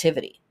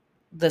connectivity.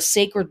 The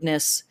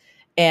sacredness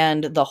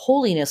and the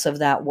holiness of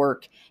that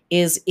work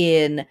is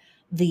in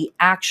the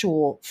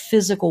actual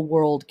physical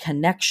world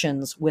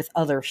connections with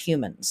other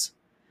humans.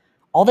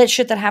 All that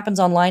shit that happens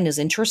online is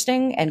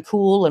interesting and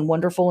cool and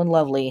wonderful and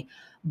lovely,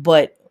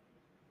 but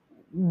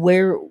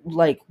where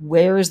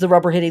is the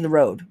rubber hitting the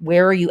road?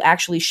 Where are you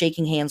actually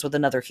shaking hands with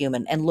another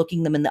human and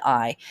looking them in the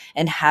eye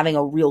and having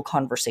a real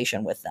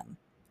conversation with them?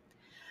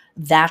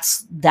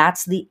 That's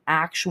the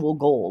actual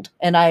gold.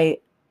 And I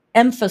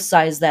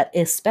emphasize that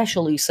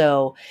especially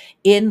so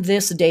in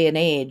this day and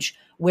age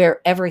where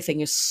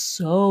everything is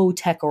so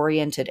tech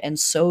oriented and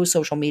so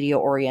social media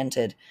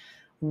oriented.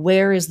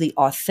 Where is the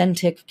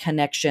authentic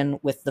connection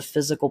with the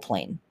physical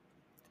plane?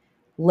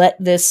 Let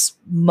this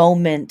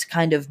moment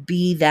kind of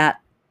be that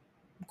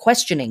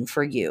questioning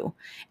for you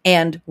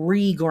and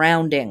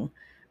regrounding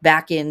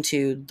back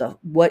into the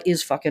what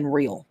is fucking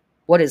real,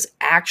 what is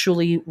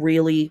actually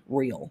really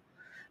real.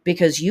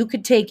 Because you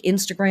could take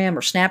Instagram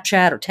or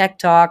Snapchat or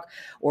TikTok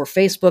or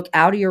Facebook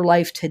out of your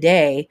life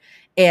today,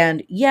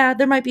 and yeah,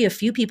 there might be a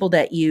few people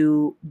that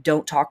you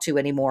don't talk to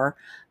anymore,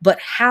 but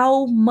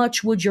how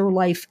much would your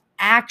life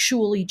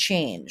actually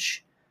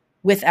change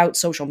without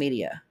social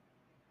media?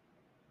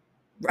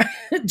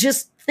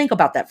 Just think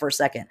about that for a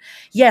second.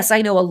 Yes,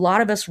 I know a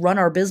lot of us run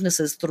our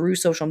businesses through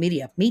social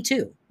media. Me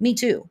too. Me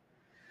too.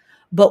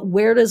 But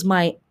where does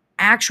my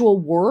actual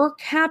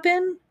work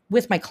happen?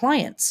 With my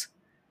clients,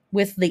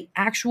 with the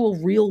actual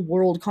real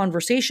world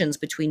conversations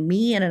between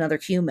me and another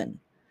human.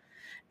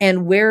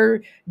 And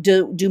where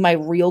do my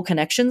real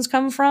connections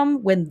come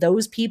from? When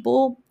those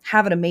people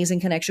have an amazing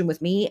connection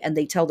with me and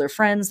they tell their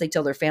friends, they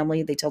tell their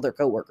family, they tell their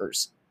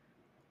coworkers.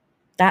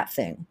 That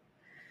thing.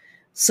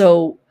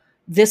 So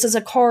this is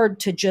a card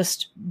to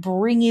just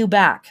bring you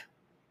back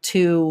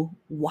to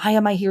why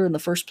am I here in the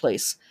first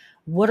place?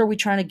 What are we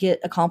trying to get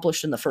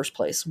accomplished in the first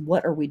place?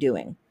 What are we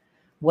doing?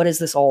 What is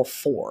this all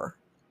for?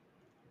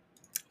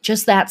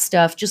 Just that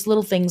stuff, just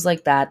little things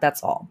like that.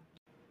 That's all.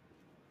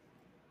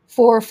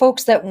 For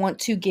folks that want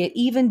to get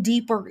even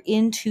deeper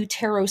into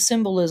tarot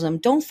symbolism,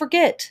 don't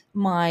forget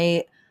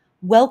my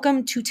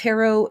Welcome to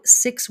Tarot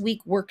 6-week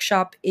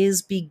workshop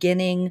is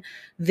beginning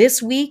this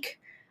week,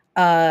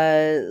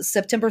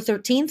 September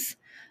 13th.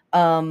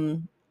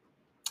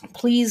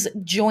 Please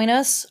join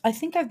us. I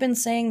think I've been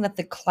saying that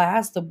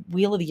the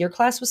Wheel of the Year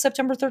class was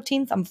September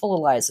 13th. I'm full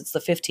of lies. It's the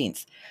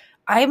 15th.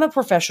 I am a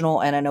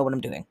professional and I know what I'm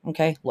doing.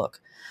 Okay,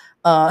 look.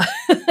 Uh,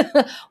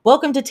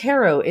 Welcome to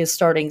Tarot is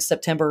starting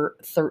September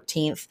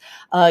 13th.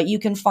 You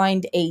can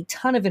find a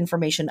ton of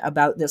information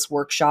about this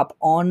workshop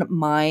on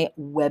my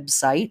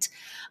website.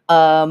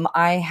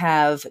 I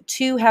have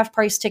 2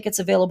 half-price tickets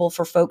available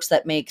for folks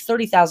that make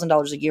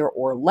 $30,000 a year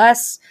or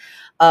less.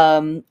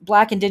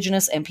 Black,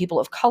 Indigenous, and people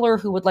of color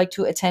who would like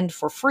to attend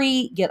for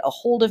free, get a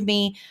hold of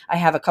me. I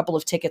have a couple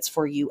of tickets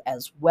for you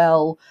as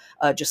well.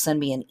 Just send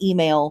me an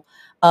email.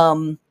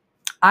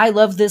 I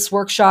love this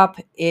workshop.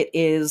 It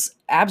is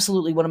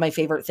absolutely one of my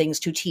favorite things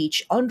to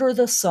teach under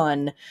the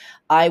sun.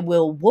 I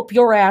will whoop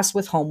your ass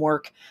with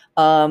homework.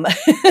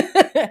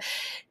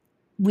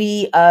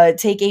 We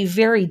take a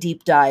very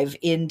deep dive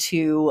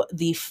into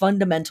the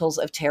fundamentals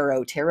of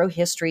tarot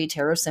history,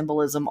 tarot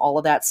symbolism, all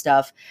of that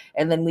stuff.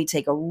 And then we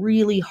take a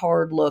really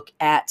hard look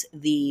at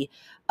the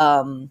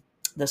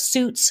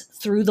suits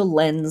through the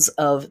lens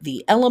of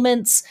the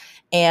elements,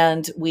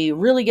 and we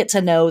really get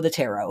to know the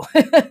tarot.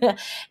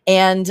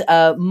 And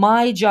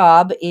my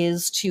job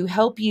is to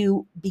help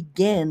you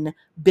begin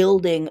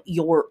building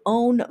your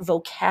own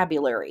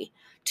vocabulary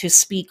to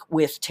speak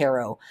with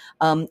tarot.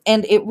 And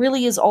it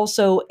really is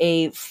also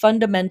a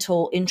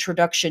fundamental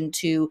introduction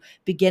to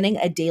beginning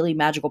a daily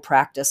magical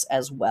practice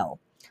as well,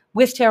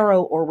 with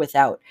tarot or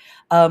without.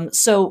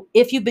 So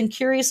if you've been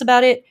curious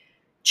about it,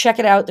 check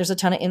it out. There's a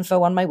ton of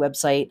info on my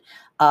website.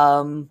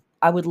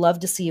 I would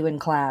love to see you in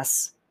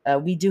class.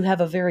 We do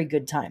have a very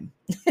good time.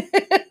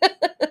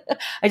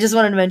 I just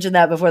wanted to mention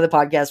that before the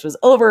podcast was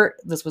over.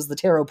 This was the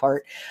tarot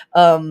part.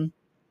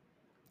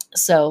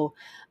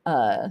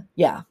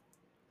 Yeah.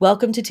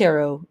 Welcome to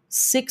Tarot,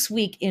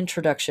 6-week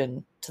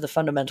introduction to the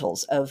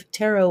fundamentals of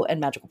tarot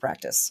and magical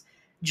practice.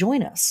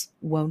 Join us,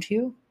 won't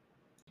you?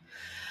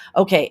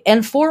 Okay,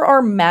 and for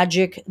our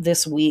magic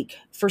this week,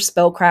 for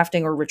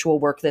spellcrafting or ritual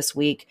work this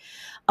week,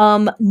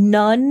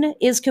 none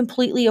is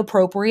completely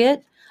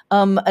appropriate.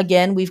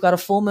 Again, we've got a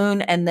full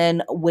moon and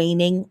then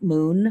waning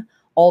moon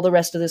all the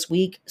rest of this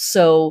week.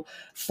 So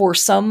for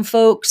some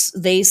folks,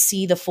 they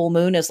see the full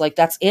moon as like,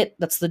 that's it.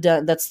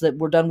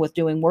 We're done with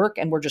doing work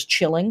and we're just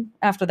chilling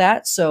after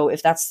that. So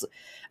if that's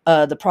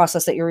the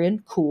process that you're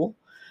in, cool.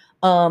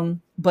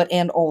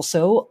 And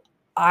also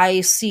I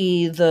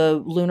see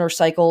the lunar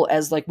cycle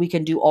as like, we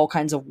can do all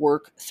kinds of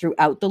work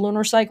throughout the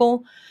lunar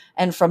cycle.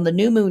 And from the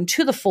new moon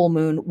to the full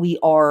moon, we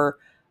are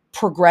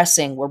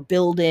progressing, we're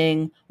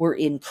building, we're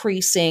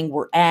increasing,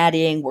 we're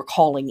adding, we're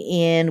calling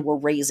in, we're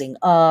raising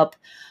up,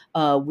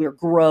 we're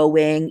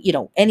growing,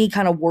 any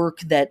kind of work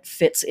that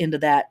fits into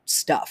that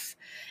stuff.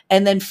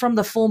 And then from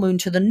the full moon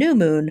to the new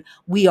moon,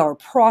 we are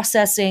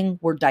processing,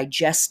 we're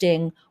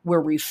digesting,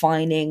 we're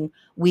refining,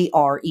 we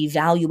are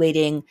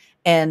evaluating,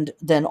 and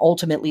then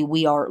ultimately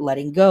we are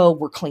letting go,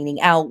 we're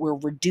cleaning out, we're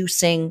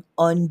reducing,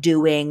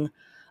 undoing,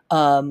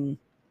 um,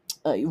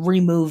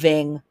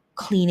 removing,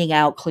 cleaning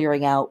out,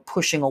 clearing out,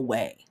 pushing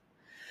away.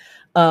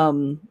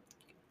 Um,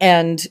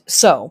 and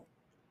so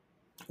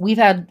we've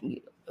had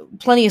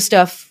plenty of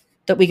stuff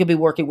that we could be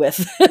working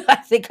with. I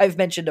think I've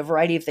mentioned a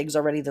variety of things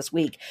already this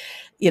week,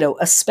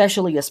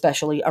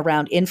 especially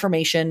around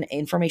information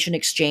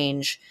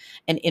exchange,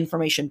 and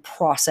information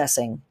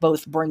processing,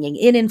 both bringing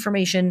in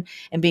information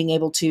and being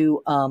able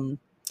to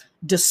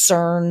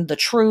discern the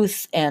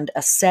truth and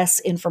assess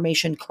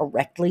information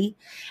correctly,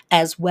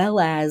 as well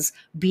as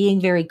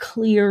being very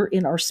clear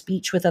in our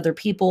speech with other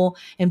people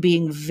and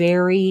being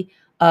very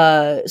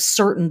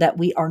certain that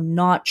we are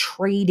not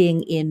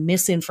trading in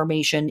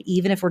misinformation,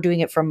 even if we're doing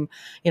it from,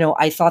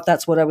 I thought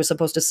that's what I was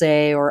supposed to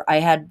say, or I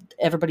had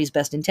everybody's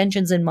best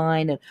intentions in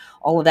mind, and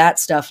all of that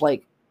stuff.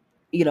 Like,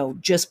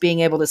 just being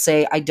able to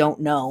say, I don't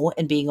know,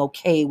 and being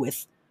okay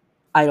with,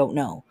 I don't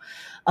know.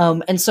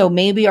 And so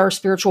maybe our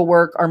spiritual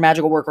work, our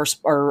magical work,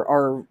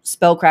 our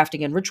spell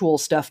crafting and ritual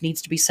stuff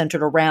needs to be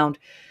centered around,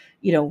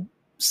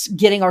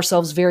 getting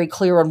ourselves very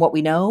clear on what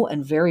we know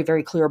and very,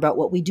 very clear about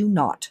what we do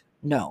not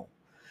know,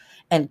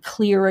 and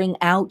clearing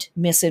out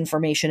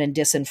misinformation and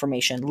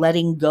disinformation,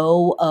 letting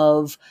go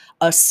of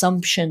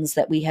assumptions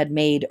that we had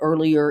made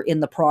earlier in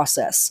the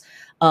process,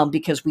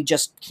 because we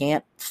just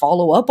can't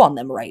follow up on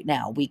them right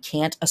now. We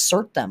can't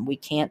assert them. We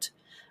can't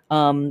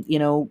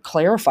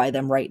clarify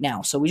them right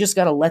now. So we just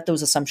got to let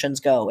those assumptions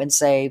go and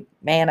say,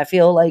 man, I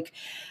feel like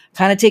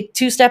kind of take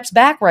 2 steps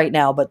back right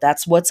now, but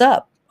that's what's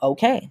up.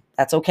 Okay.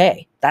 That's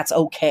okay. That's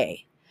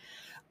okay.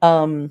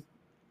 Other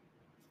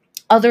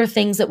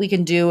things that we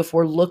can do if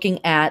we're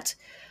looking at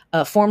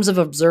forms of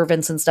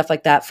observance and stuff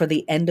like that for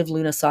the end of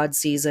Lughnasadh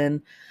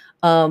season,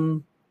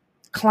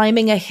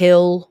 climbing a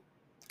hill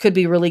could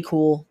be really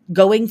cool.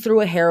 Going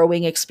through a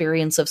harrowing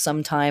experience of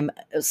some type.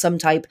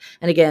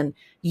 And again,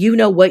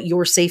 what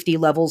your safety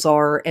levels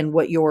are and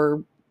what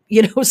your,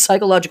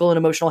 psychological and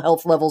emotional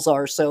health levels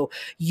are. So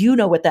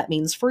what that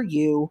means for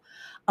you.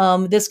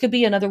 This could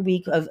be another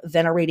week of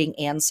venerating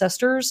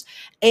ancestors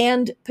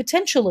and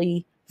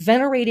potentially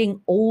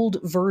venerating old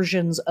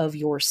versions of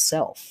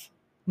yourself.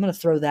 I'm going to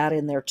throw that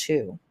in there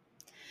too.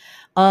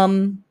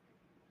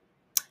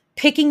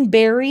 Picking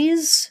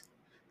berries.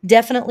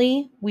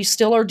 Definitely, we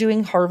still are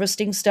doing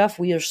harvesting stuff.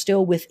 We are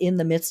still within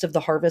the midst of the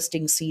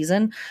harvesting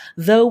season,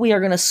 though we are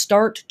going to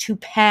start to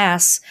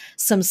pass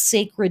some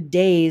sacred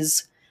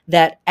days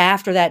that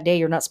after that day,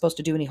 you're not supposed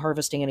to do any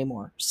harvesting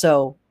anymore.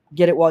 So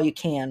get it while you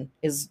can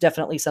is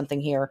definitely something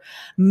here.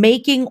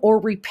 Making or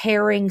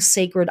repairing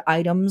sacred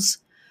items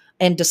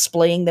and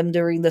displaying them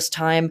during this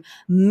time.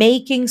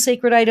 Making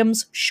sacred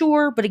items,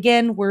 sure, but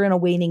again, we're in a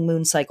waning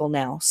moon cycle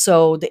now.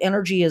 So the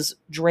energy is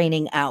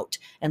draining out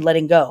and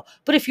letting go.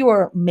 But if you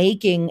are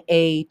making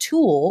a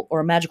tool or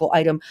a magical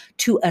item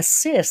to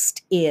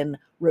assist in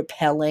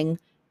repelling,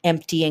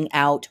 emptying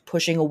out,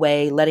 pushing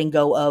away, letting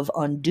go of,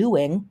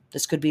 undoing,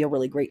 this could be a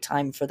really great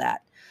time for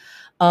that.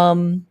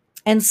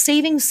 And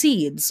saving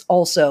seeds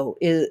also,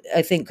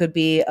 I think, could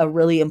be a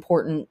really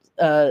important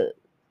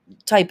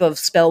type of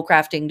spell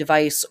crafting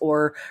device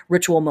or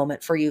ritual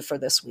moment for you for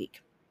this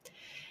week.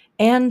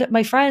 And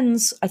my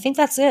friends, I think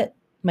that's it.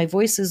 My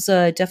voice is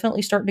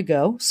definitely starting to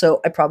go,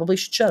 so I probably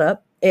should shut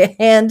up.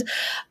 And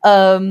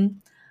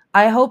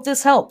I hope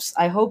this helps.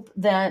 I hope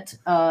that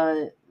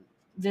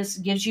this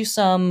gives you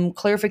some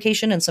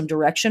clarification and some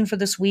direction for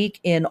this week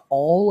in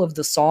all of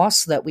the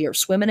sauce that we are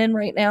swimming in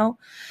right now.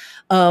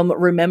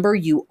 Remember,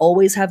 you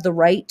always have the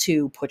right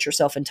to put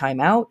yourself in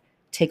timeout,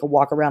 take a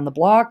walk around the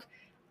block,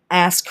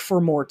 ask for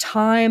more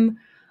time,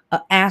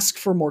 ask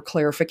for more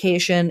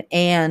clarification,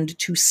 and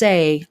to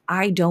say,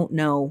 I don't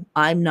know,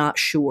 I'm not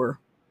sure.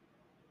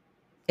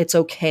 It's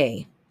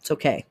okay. It's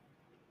okay.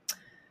 All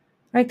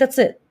right, that's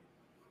it.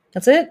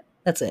 That's it?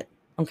 That's it.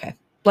 Okay.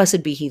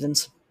 Blessed be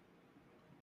heathens.